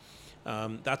places.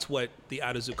 That's what the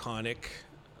Atazukanic,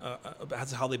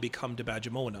 that's how they become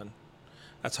Debajimawanan.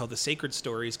 That's how the sacred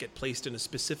stories get placed in a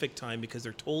specific time because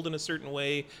they're told in a certain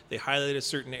way, they highlight a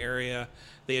certain area,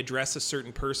 they address a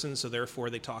certain person, so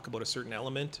therefore they talk about a certain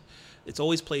element. It's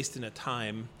always placed in a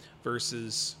time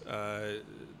versus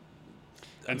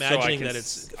imagining that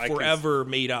it's forever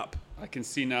made up. I can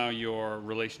see now your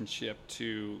relationship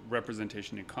to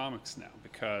representation in comics now,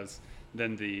 because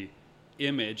then the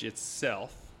image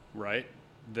itself, right?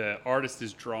 The artist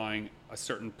is drawing a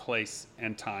certain place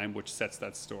and time which sets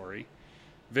that story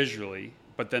visually,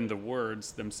 but then the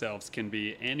words themselves can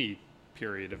be any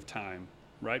period of time,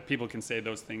 right? People can say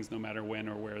those things no matter when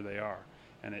or where they are,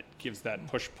 and it gives that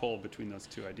push-pull between those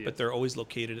two ideas. But they're always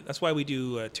located. That's why we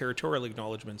do territorial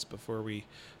acknowledgements before we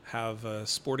have a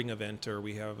sporting event or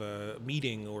we have a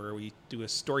meeting or we do a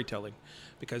storytelling,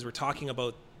 because we're talking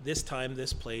about this time,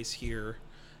 this place here,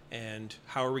 and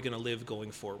how are we going to live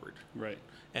going forward. Right.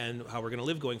 And how we're going to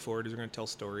live going forward is we're going to tell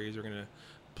stories, we're going to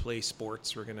play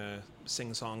sports, we're going to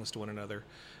sing songs to one another,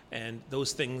 and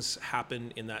those things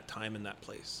happen in that time and that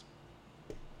place.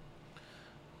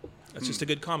 That's just a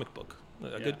good comic book.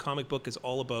 A good comic book is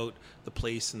all about the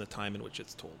place and the time in which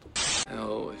it's told. I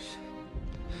always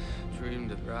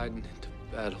dreamed of riding into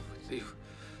battle with you.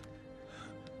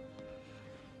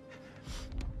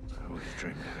 I always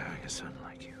dreamed of having a son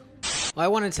like you. Well, I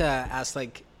wanted to ask,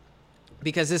 like,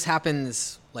 because this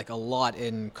happens like a lot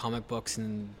in comic books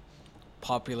and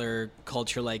popular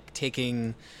culture, like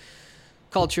taking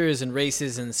cultures and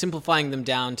races and simplifying them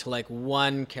down to like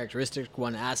one characteristic,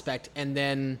 one aspect, and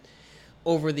then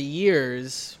over the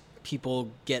years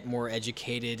people get more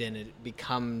educated and it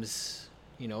becomes,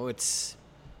 you know, it's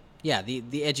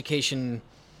the education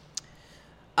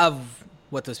of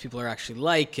what those people are actually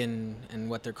like and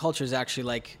what their culture is actually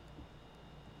like.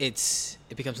 It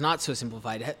becomes not so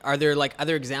simplified. Are there like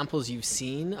other examples you've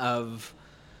seen of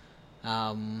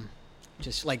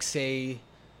just like, say,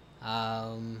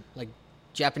 like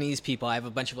Japanese people? I have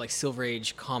a bunch of like Silver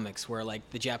Age comics where like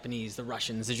the Japanese, the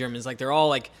Russians, the Germans, like they're all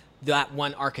like that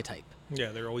one archetype.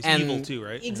 Yeah, they're always evil too,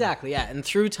 right? Exactly, yeah. And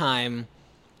through time,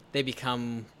 they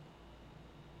become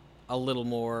a little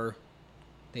more.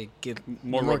 They get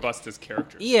more robust as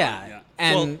characters. Yeah.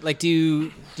 And like,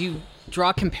 do you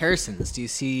draw comparisons? Do you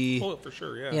see? Oh, for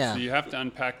sure, yeah. Yeah. So you have to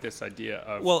unpack this idea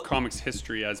of comics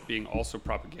history as being also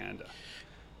propaganda.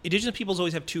 Indigenous peoples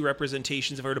always have two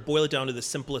representations. If I were to boil it down to the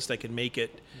simplest I could make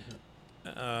it,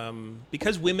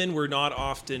 because women were not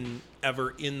often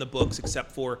ever in the books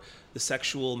except for the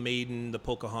sexual maiden, the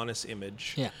Pocahontas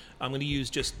image. Yeah. I'm going to use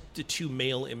just the two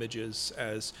male images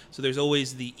as, so there's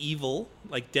always the evil,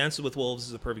 like Dances with Wolves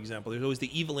is a perfect example. There's always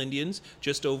the evil Indians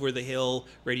just over the hill,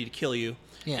 ready to kill you.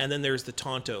 Yeah. And then there's the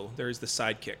Tonto, there's the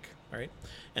sidekick, right?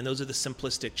 And those are the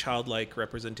simplistic, childlike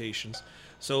representations.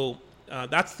 So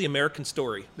that's the American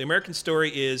story. The American story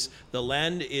is the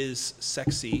land is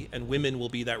sexy and women will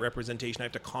be that representation. I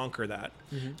have to conquer that.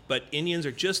 Mm-hmm. But Indians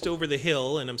are just over the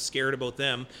hill and I'm scared about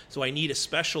them. So I need a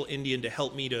special Indian to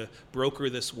help me to broker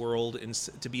this world and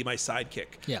to be my sidekick.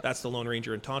 Yeah. That's the Lone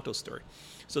Ranger and Tonto story.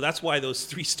 So that's why those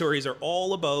three stories are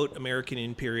all about American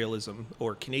imperialism,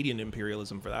 or Canadian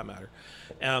imperialism for that matter.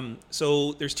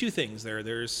 So there's two things there.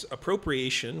 There's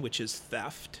appropriation, which is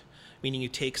theft, meaning you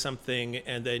take something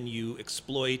and then you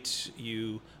exploit,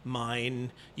 you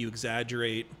mine, you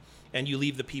exaggerate, and you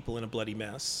leave the people in a bloody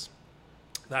mess.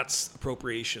 That's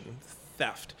appropriation,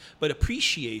 theft. But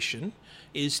appreciation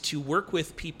is to work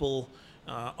with people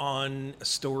on a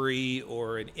story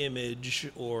or an image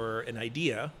or an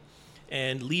idea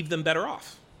and leave them better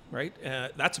off, right?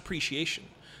 That's appreciation.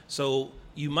 So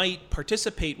you might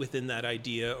participate within that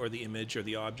idea or the image or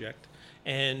the object.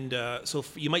 And so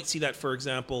you might see that, for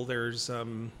example, there's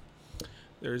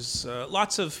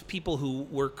lots of people who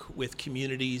work with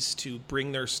communities to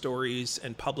bring their stories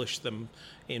and publish them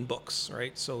in books,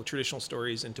 right? So traditional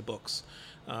stories into books.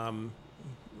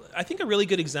 I think a really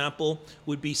good example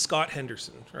would be Scott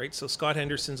Henderson, right? So Scott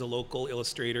Henderson's a local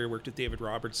illustrator, worked with David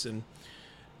Robertson.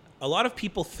 A lot of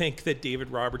people think that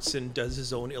David Robertson does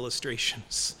his own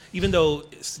illustrations, even though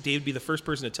David would be the first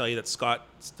person to tell you that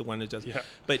Scott's the one that does. Yeah.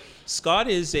 But Scott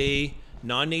is a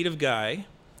non-native guy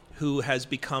who has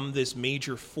become this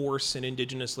major force in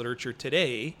Indigenous literature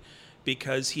today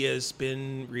because he has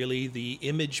been really the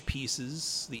image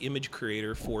pieces, the image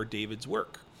creator for David's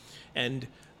work. And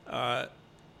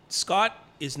Scott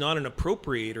is not an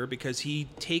appropriator because he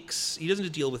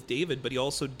doesn't deal with David, but he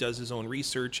also does his own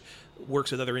research,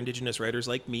 works with other Indigenous writers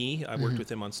like me. I've worked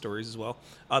with him on stories as well.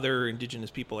 Other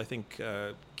Indigenous people, I think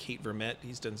Kate Vermette,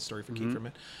 he's done a story for Kate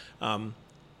Vermette.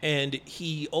 And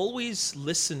he always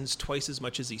listens twice as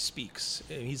much as he speaks.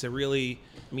 And he's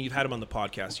you've had him on the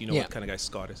podcast, you know what kind of guy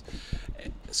Scott is.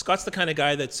 Scott's the kind of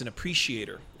guy that's an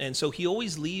appreciator. And so he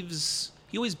always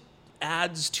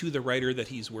adds to the writer that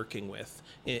he's working with.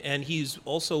 And he's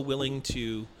also willing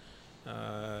to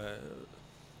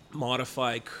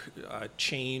modify,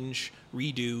 change,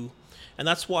 redo. And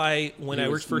that's why when I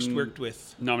first worked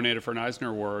with... Nominated for an Eisner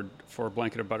Award for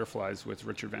Blanket of Butterflies with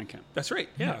Richard Van Camp. That's right,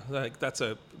 yeah. That's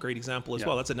a great example as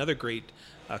well. That's another great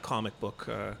comic book,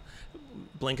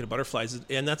 Blanket of Butterflies.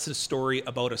 And that's a story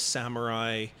about a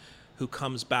samurai who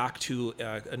comes back to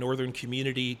a northern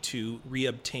community to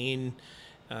reobtain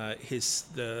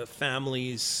the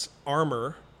family's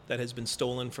armor that has been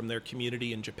stolen from their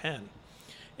community in Japan.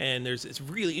 And there's this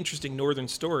really interesting northern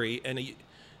story, and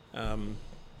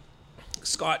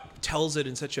Scott tells it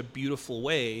in such a beautiful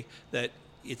way that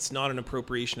it's not an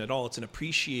appropriation at all. It's an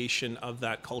appreciation of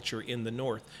that culture in the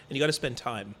North. And you got to spend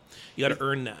time. You got to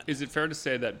earn that. Is it fair to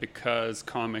say that because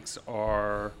comics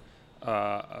are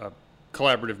a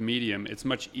collaborative medium, it's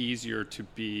much easier to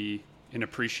be an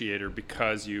appreciator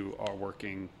because you are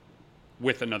working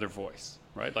with another voice,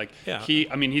 right? Like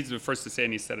he's the first to say,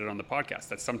 and he said it on the podcast,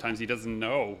 that sometimes he doesn't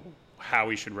know how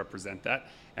he should represent that,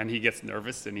 and he gets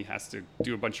nervous and he has to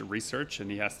do a bunch of research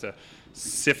and he has to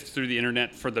sift through the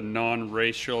internet for the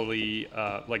non-racially,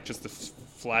 like just the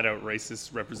flat-out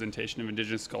racist representation of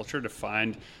Indigenous culture to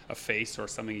find a face or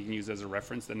something he can use as a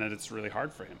reference, and then it's really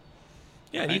hard for him.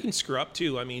 Yeah, and you can screw up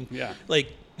too. I mean,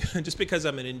 like just because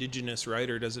I'm an Indigenous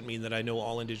writer doesn't mean that I know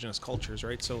all Indigenous cultures,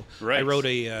 right? So I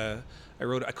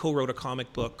co-wrote a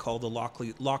comic book called the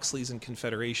Loxleys and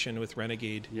Confederation with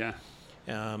Renegade. Yeah.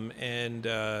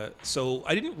 So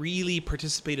I didn't really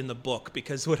participate in the book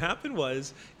because what happened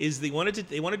is they wanted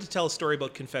to tell a story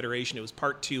about Confederation. It was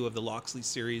part 2 of the Loxley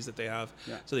series that they have.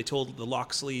 Yeah. So they told the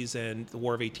Loxleys and the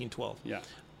War of 1812. Yeah.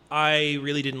 I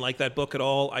really didn't like that book at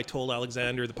all. I told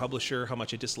Alexander, the publisher, how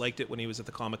much I disliked it when he was at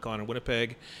the Comic-Con in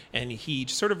Winnipeg, and he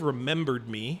sort of remembered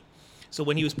me. So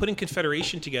when he was putting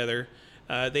Confederation together,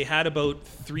 they had about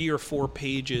 3 or 4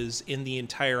 pages in the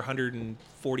entire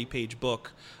 140-page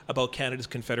book about Canada's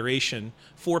Confederation.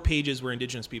 4 pages were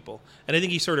Indigenous people. And I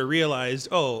think he sort of realized,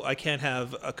 I can't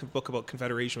have a book about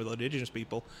Confederation without Indigenous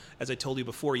people. As I told you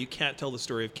before, you can't tell the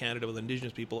story of Canada with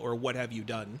Indigenous people, or what have you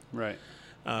done? Right.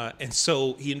 And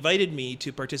so he invited me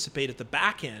to participate at the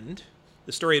back end.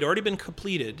 The story had already been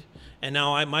completed, and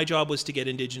now my job was to get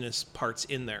Indigenous parts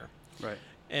in there. Right.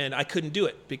 And I couldn't do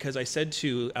it because I said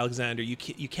to Alexander, you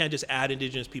can't just add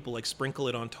Indigenous people, like sprinkle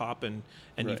it on top and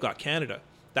you've got Canada.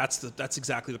 That's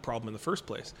exactly the problem in the first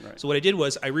place. Right. So what I did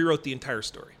was I rewrote the entire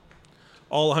story,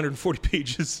 all 140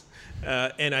 pages,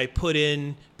 and I put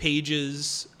in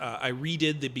pages. I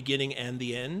redid the beginning and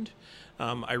the end.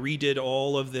 I redid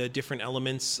all of the different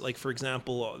elements. Like, for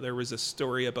example, there was a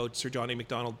story about Sir John A.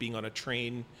 Macdonald being on a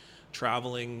train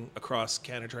traveling across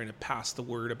Canada trying to pass the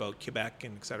word about Quebec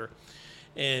and et cetera.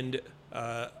 And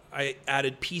I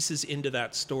added pieces into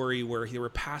that story where they were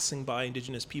passing by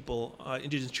Indigenous people,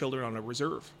 Indigenous children on a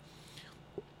reserve.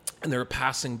 And they were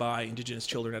passing by Indigenous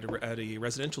children at a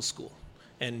residential school.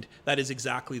 And that is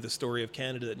exactly the story of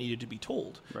Canada that needed to be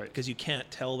told. Right. Because you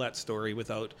can't tell that story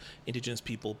without Indigenous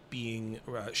people being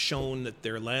shown that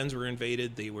their lands were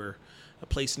invaded, they were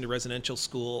placed into residential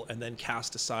school, and then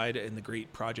cast aside in the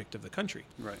great project of the country.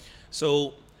 Right.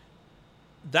 So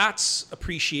that's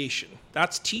appreciation.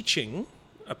 That's teaching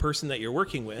a person that you're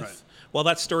working with. Right. While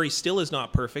that story still is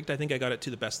not perfect, I think I got it to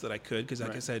the best that I could because,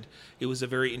 like I said, it was a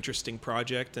very interesting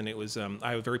project, and it was.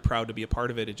 I was very proud to be a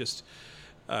part of it. It just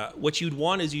what you'd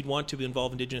want to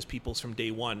involve Indigenous peoples from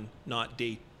day one, not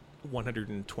day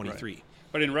 123. Right.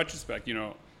 But in retrospect,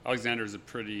 Alexander is a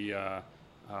pretty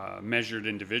measured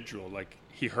individual. Like,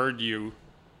 he heard you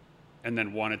and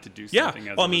then wanted to do something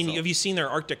as a result. Have you seen their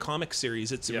Arctic comic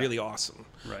series? It's really awesome.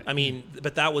 Right. I mean,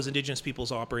 but that was Indigenous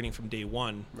peoples operating from day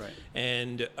one. Right.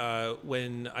 And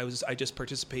when I just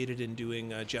participated in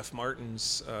doing Jeff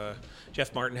Martin's.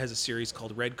 Jeff Martin has a series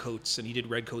called Redcoats, and he did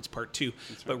Redcoats Part 2.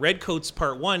 But Redcoats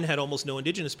Part 1 had almost no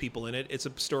Indigenous people in it. It's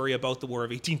a story about the War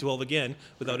of 1812 again,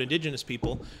 without Indigenous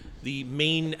people. The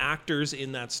main actors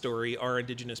in that story are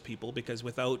Indigenous people because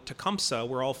without Tecumseh,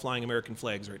 we're all flying American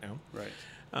flags right now. Right.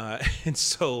 And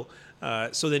so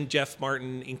then Jeff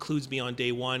Martin includes me on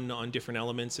day one on different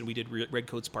elements, and we did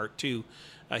Redcoats Part 2.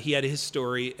 He had his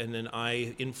story, and then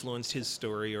I influenced his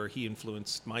story, or he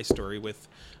influenced my story with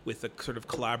a sort of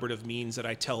collaborative means that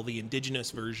I tell the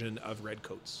Indigenous version of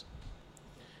Redcoats,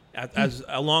 as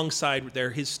alongside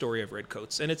his story of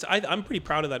Redcoats. And I'm pretty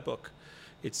proud of that book.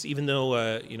 It's, even though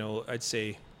I'd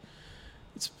say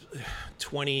it's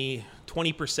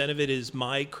 20% of it is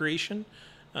my creation.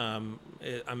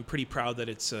 I'm pretty proud that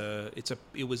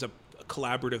it was a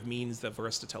collaborative means for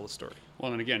us to tell a story.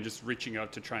 Well, and again, just reaching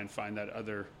out to try and find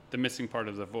the missing part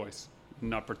of the voice,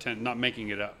 not making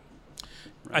it up.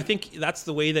 Right? I think that's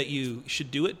the way that you should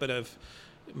do it. But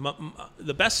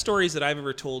the best stories that I've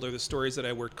ever told are the stories that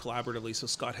I worked collaboratively. So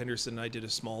Scott Henderson and I did a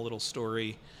small little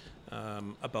story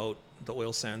about the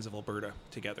oil sands of Alberta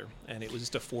together, and it was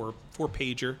just a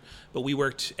four-pager, but we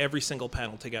worked every single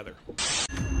panel together.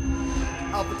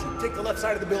 Alpha team, take the left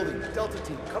side of the building. Delta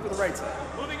team, cover the right side.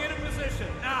 Moving into position,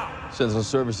 now. Central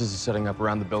Services is setting up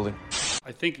around the building.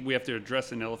 I think we have to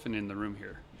address an elephant in the room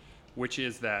here, which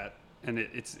is that, and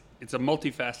it's a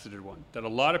multifaceted one, that a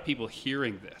lot of people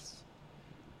hearing this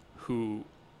who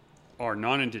are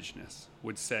non-Indigenous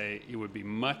would say it would be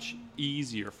much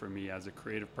easier for me as a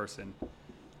creative person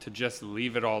to just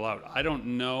leave it all out. I don't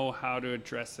know how to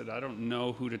address it. I don't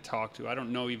know who to talk to. I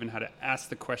don't know even how to ask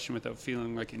the question without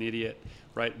feeling like an idiot,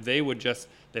 right? They'd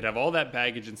have all that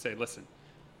baggage and say, listen,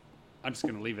 I'm just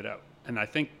going to leave it out. And I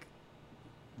think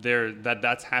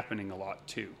that's happening a lot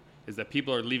too, is that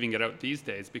people are leaving it out these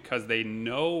days because they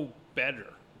know better.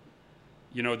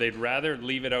 They'd rather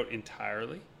leave it out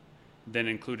entirely than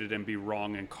include it and be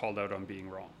wrong and called out on being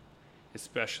wrong,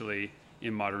 especially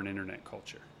in modern internet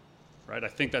culture. Right? I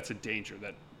think that's a danger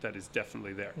that is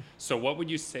definitely there. So what would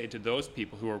you say to those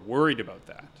people who are worried about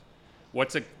that?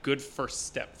 What's a good first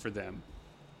step for them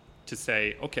to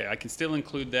say, okay, I can still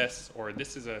include this, or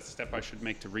this is a step I should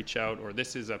make to reach out, or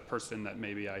this is a person that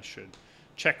maybe I should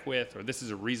check with, or this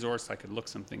is a resource I could look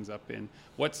some things up in?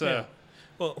 Well,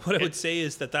 what I would say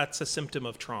is that's a symptom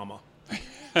of trauma.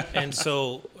 And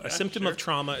so a symptom of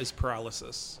trauma is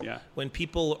paralysis. Yeah. When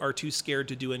people are too scared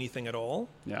to do anything at all,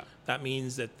 that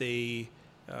means that the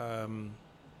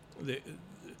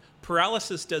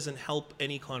paralysis doesn't help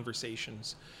any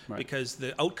conversations, because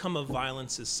the outcome of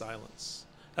violence is silence.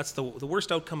 That's the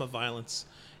worst outcome of violence,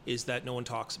 is that no one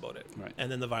talks about it, and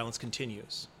then the violence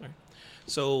continues. Right?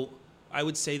 So I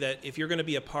would say that if you're going to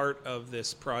be a part of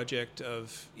this project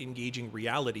of engaging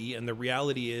reality, and the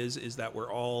reality is that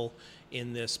we're all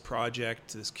in this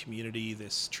project, this community,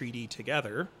 this treaty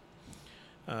together,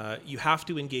 you have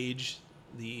to engage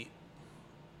the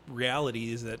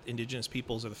reality is that Indigenous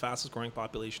peoples are the fastest growing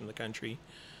population in the country.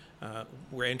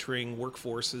 We're entering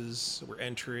workforces. We're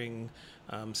entering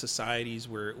societies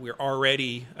where we're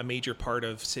already a major part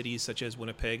of cities such as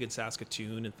Winnipeg and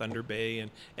Saskatoon and Thunder Bay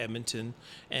and Edmonton.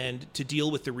 And to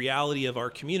deal with the reality of our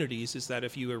communities is that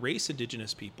if you erase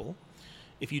Indigenous people,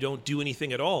 if you don't do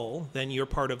anything at all, then you're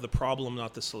part of the problem,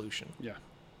 not the solution. Yeah.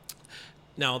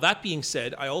 Now, that being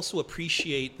said, I also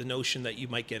appreciate the notion that you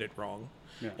might get it wrong.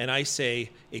 Yeah. And I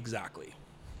say, exactly.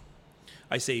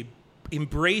 I say,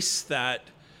 embrace that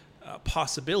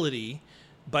possibility,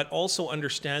 but also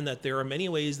understand that there are many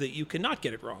ways that you cannot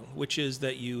get it wrong, which is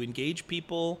that you engage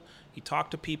people, you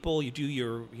talk to people, you do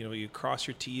your, you cross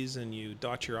your T's and you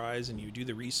dot your I's and you do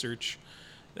the research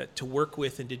that to work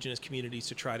with Indigenous communities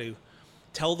to try to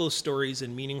tell those stories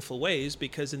in meaningful ways,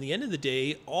 because in the end of the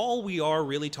day, all we are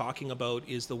really talking about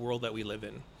is the world that we live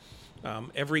in.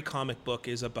 Every comic book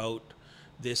is about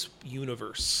this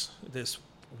universe, this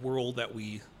world that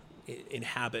we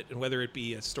inhabit, and whether it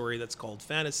be a story that's called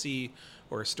fantasy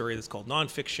or a story that's called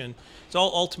nonfiction, it's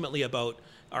all ultimately about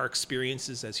our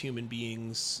experiences as human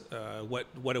beings.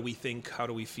 What do we think? How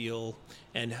do we feel?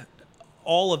 And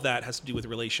all of that has to do with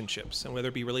relationships, and whether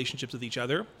it be relationships with each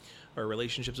other, or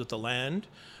relationships with the land,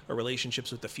 or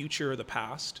relationships with the future or the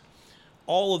past.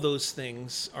 All of those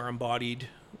things are embodied.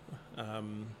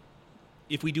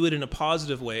 If we do it in a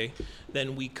positive way,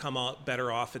 then we come out better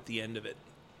off at the end of it.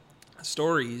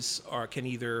 Stories can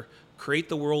either create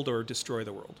the world or destroy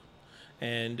the world.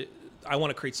 And I want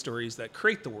to create stories that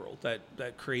create the world,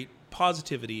 that create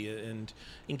positivity and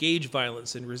engage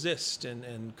violence and resist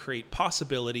and create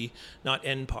possibility, not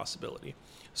end possibility.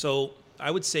 So I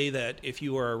would say that if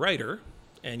you are a writer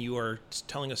and you are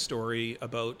telling a story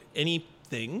about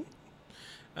anything,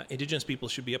 Indigenous people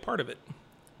should be a part of it.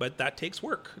 But that takes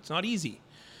work. It's not easy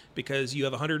because you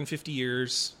have 150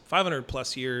 years, 500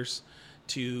 plus years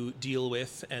to deal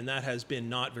with, and that has been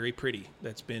not very pretty.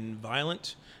 That's been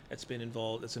violent. That's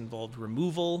involved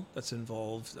removal. That's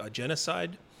involved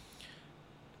genocide.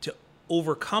 To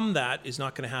overcome that is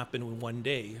not going to happen in one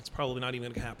day. It's probably not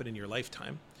even going to happen in your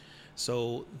lifetime.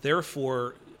 So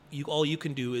therefore, all you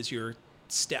can do is your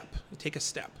step. Take a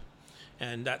step.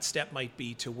 And that step might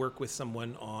be to work with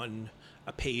someone on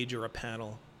a page or a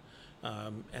panel.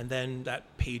 And then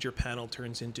that page or panel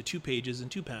turns into 2 pages and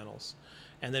 2 panels.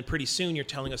 And then pretty soon you're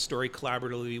telling a story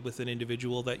collaboratively with an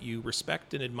individual that you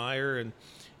respect and admire,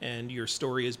 and your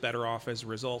story is better off as a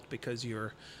result because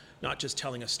you're not just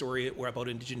telling a story about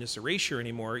Indigenous erasure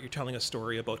anymore, you're telling a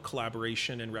story about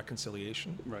collaboration and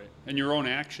reconciliation. Right. And your own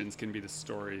actions can be the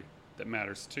story that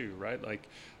matters too, right? Like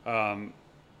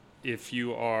if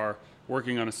you are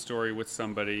working on a story with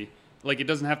somebody, like it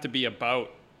doesn't have to be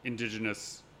about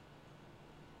Indigenous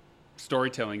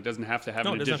storytelling. It doesn't have to have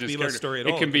an Indigenous character. Story at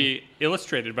all. It can be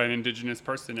illustrated by an Indigenous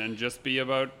person and just be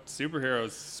about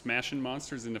superheroes smashing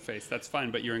monsters in the face. That's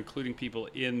fine, but you're including people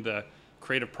in the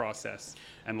creative process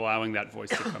and allowing that voice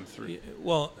to come through.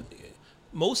 Well,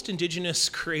 most Indigenous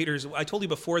creators, I told you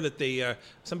before that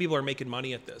some people are making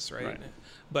money at this, right?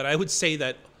 But I would say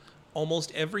that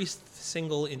almost every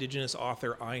single Indigenous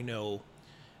author I know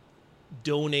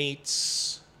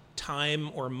donates time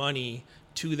or money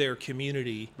to their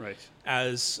community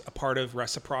as a part of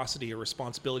reciprocity or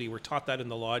responsibility. We're taught that in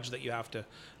the lodge, that you have to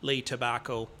lay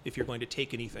tobacco if you're going to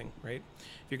take anything, right?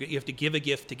 You have to give a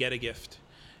gift to get a gift.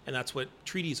 And that's what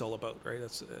treaty's all about, right?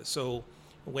 So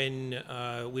when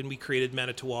we created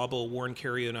Manitowabo, Warren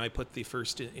Carey and I put the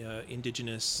first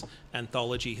Indigenous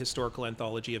historical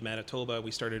anthology of Manitoba.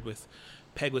 We started with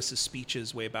Peguis's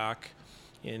speeches way back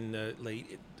in the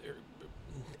late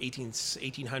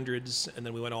 1800s, and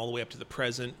then we went all the way up to the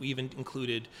present. We even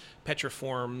included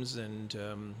petriforms and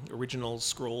original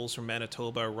scrolls from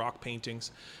Manitoba, rock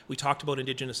paintings. We talked about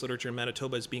Indigenous literature in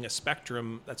Manitoba as being a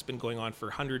spectrum that's been going on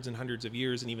for hundreds and hundreds of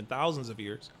years and even thousands of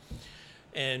years.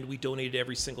 And we donated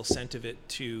every single cent of it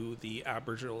to the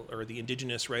Aboriginal or the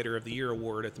Indigenous Writer of the Year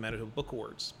award at the Manitoba Book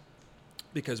Awards,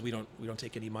 because we don't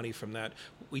take any money from that.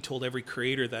 We told every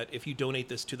creator that if you donate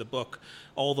this to the book,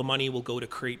 all the money will go to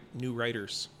create new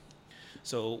writers.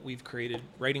 So we've created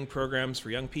writing programs for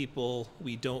young people.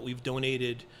 We've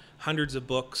donated hundreds of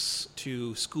books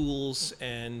to schools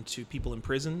and to people in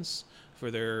prisons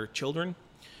for their children.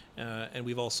 And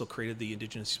we've also created the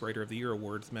Indigenous Writer of the Year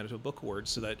Award, the Manitoba Book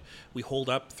Awards, so that we hold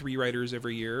up 3 writers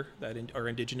every year that are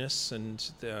Indigenous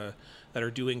and that are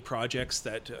doing projects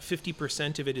that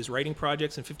 50% of it is writing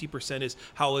projects and 50% is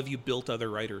how have you built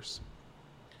other writers.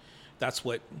 That's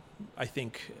what I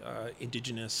think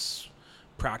Indigenous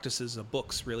practices of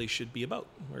books really should be about.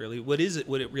 Really, what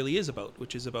it really is about,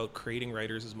 which is about creating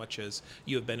writers as much as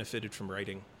you have benefited from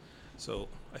writing. So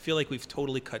I feel like we've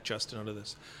totally cut Justin out of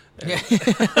this.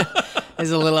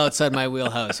 is a little outside my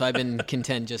wheelhouse. So I've been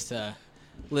content just to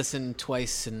listen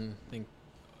twice and think.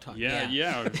 Talk.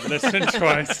 Yeah. Listen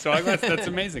twice. Talk. That's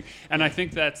amazing. And I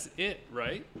think that's it,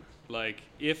 right? Like,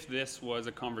 if this was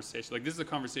a conversation, like this is a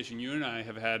conversation you and I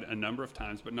have had a number of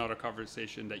times, but not a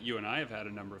conversation that you and I have had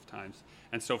a number of times.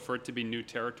 And so for it to be new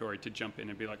territory, to jump in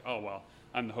and be like, oh, well,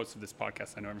 I'm the host of this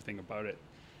podcast, I know everything about it,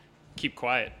 keep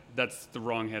quiet, that's the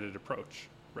wrong-headed approach,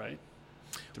 right?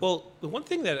 Well, the one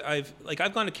thing that I've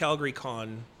gone to Calgary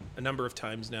Con a number of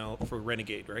times now for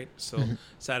Renegade, right? So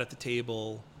sat at the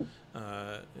table,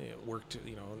 worked,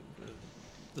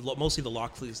 mostly the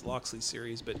Loxley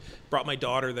series, but brought my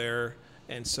daughter there.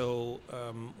 And so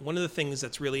one of the things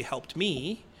that's really helped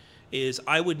me is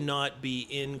I would not be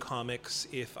in comics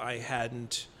if I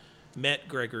hadn't met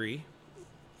Gregory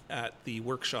at the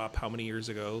workshop how many years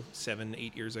ago,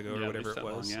 7-8 years ago, or whatever it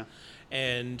was. Long,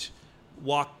 and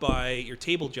walk by your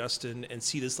table, Justin, and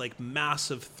see this like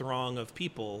massive throng of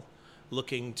people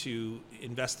looking to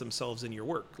invest themselves in your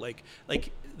work. Like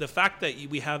the fact that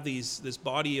we have this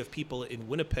body of people in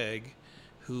Winnipeg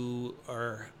who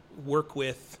work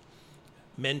with,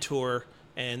 mentor,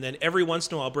 and then every once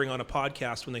in a while bring on a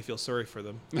podcast when they feel sorry for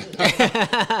them.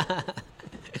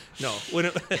 No,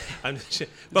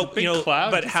 but big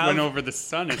cloud but just went over the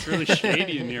sun. It's really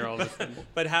shady in here all of a sudden.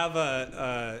 But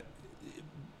have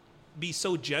be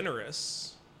so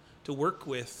generous to work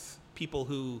with people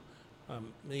who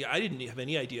I didn't have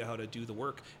any idea how to do the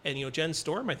work. And Jen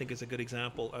Storm, I think, is a good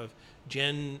example of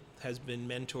Jen has been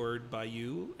mentored by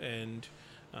you, and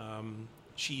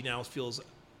she now feels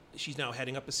she's now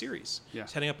heading up a series. Yeah.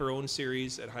 She's heading up her own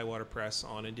series at Highwater Press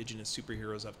on Indigenous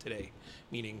superheroes of today,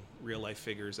 meaning real life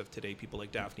figures of today, people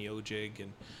like Daphne Ojig,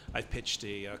 and I've pitched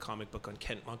a comic book on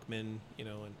Kent Monkman,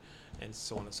 and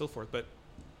so on and so forth. But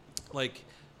like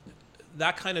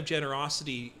that kind of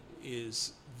generosity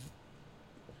is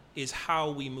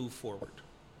how we move forward.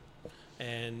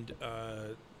 And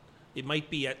it might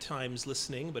be at times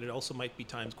listening, but it also might be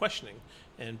times questioning.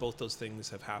 And both those things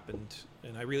have happened.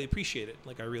 And I really appreciate it.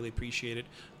 I really appreciate it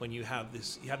when you have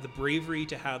the bravery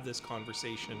to have this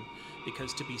conversation,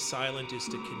 because to be silent is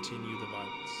to continue the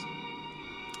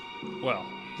violence. Well,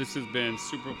 this has been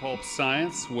Super Pulp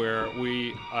Science, where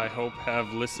we, I hope,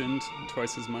 have listened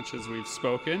twice as much as we've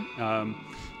spoken.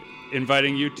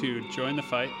 Inviting you to join the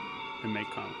fight and make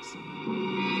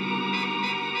comics.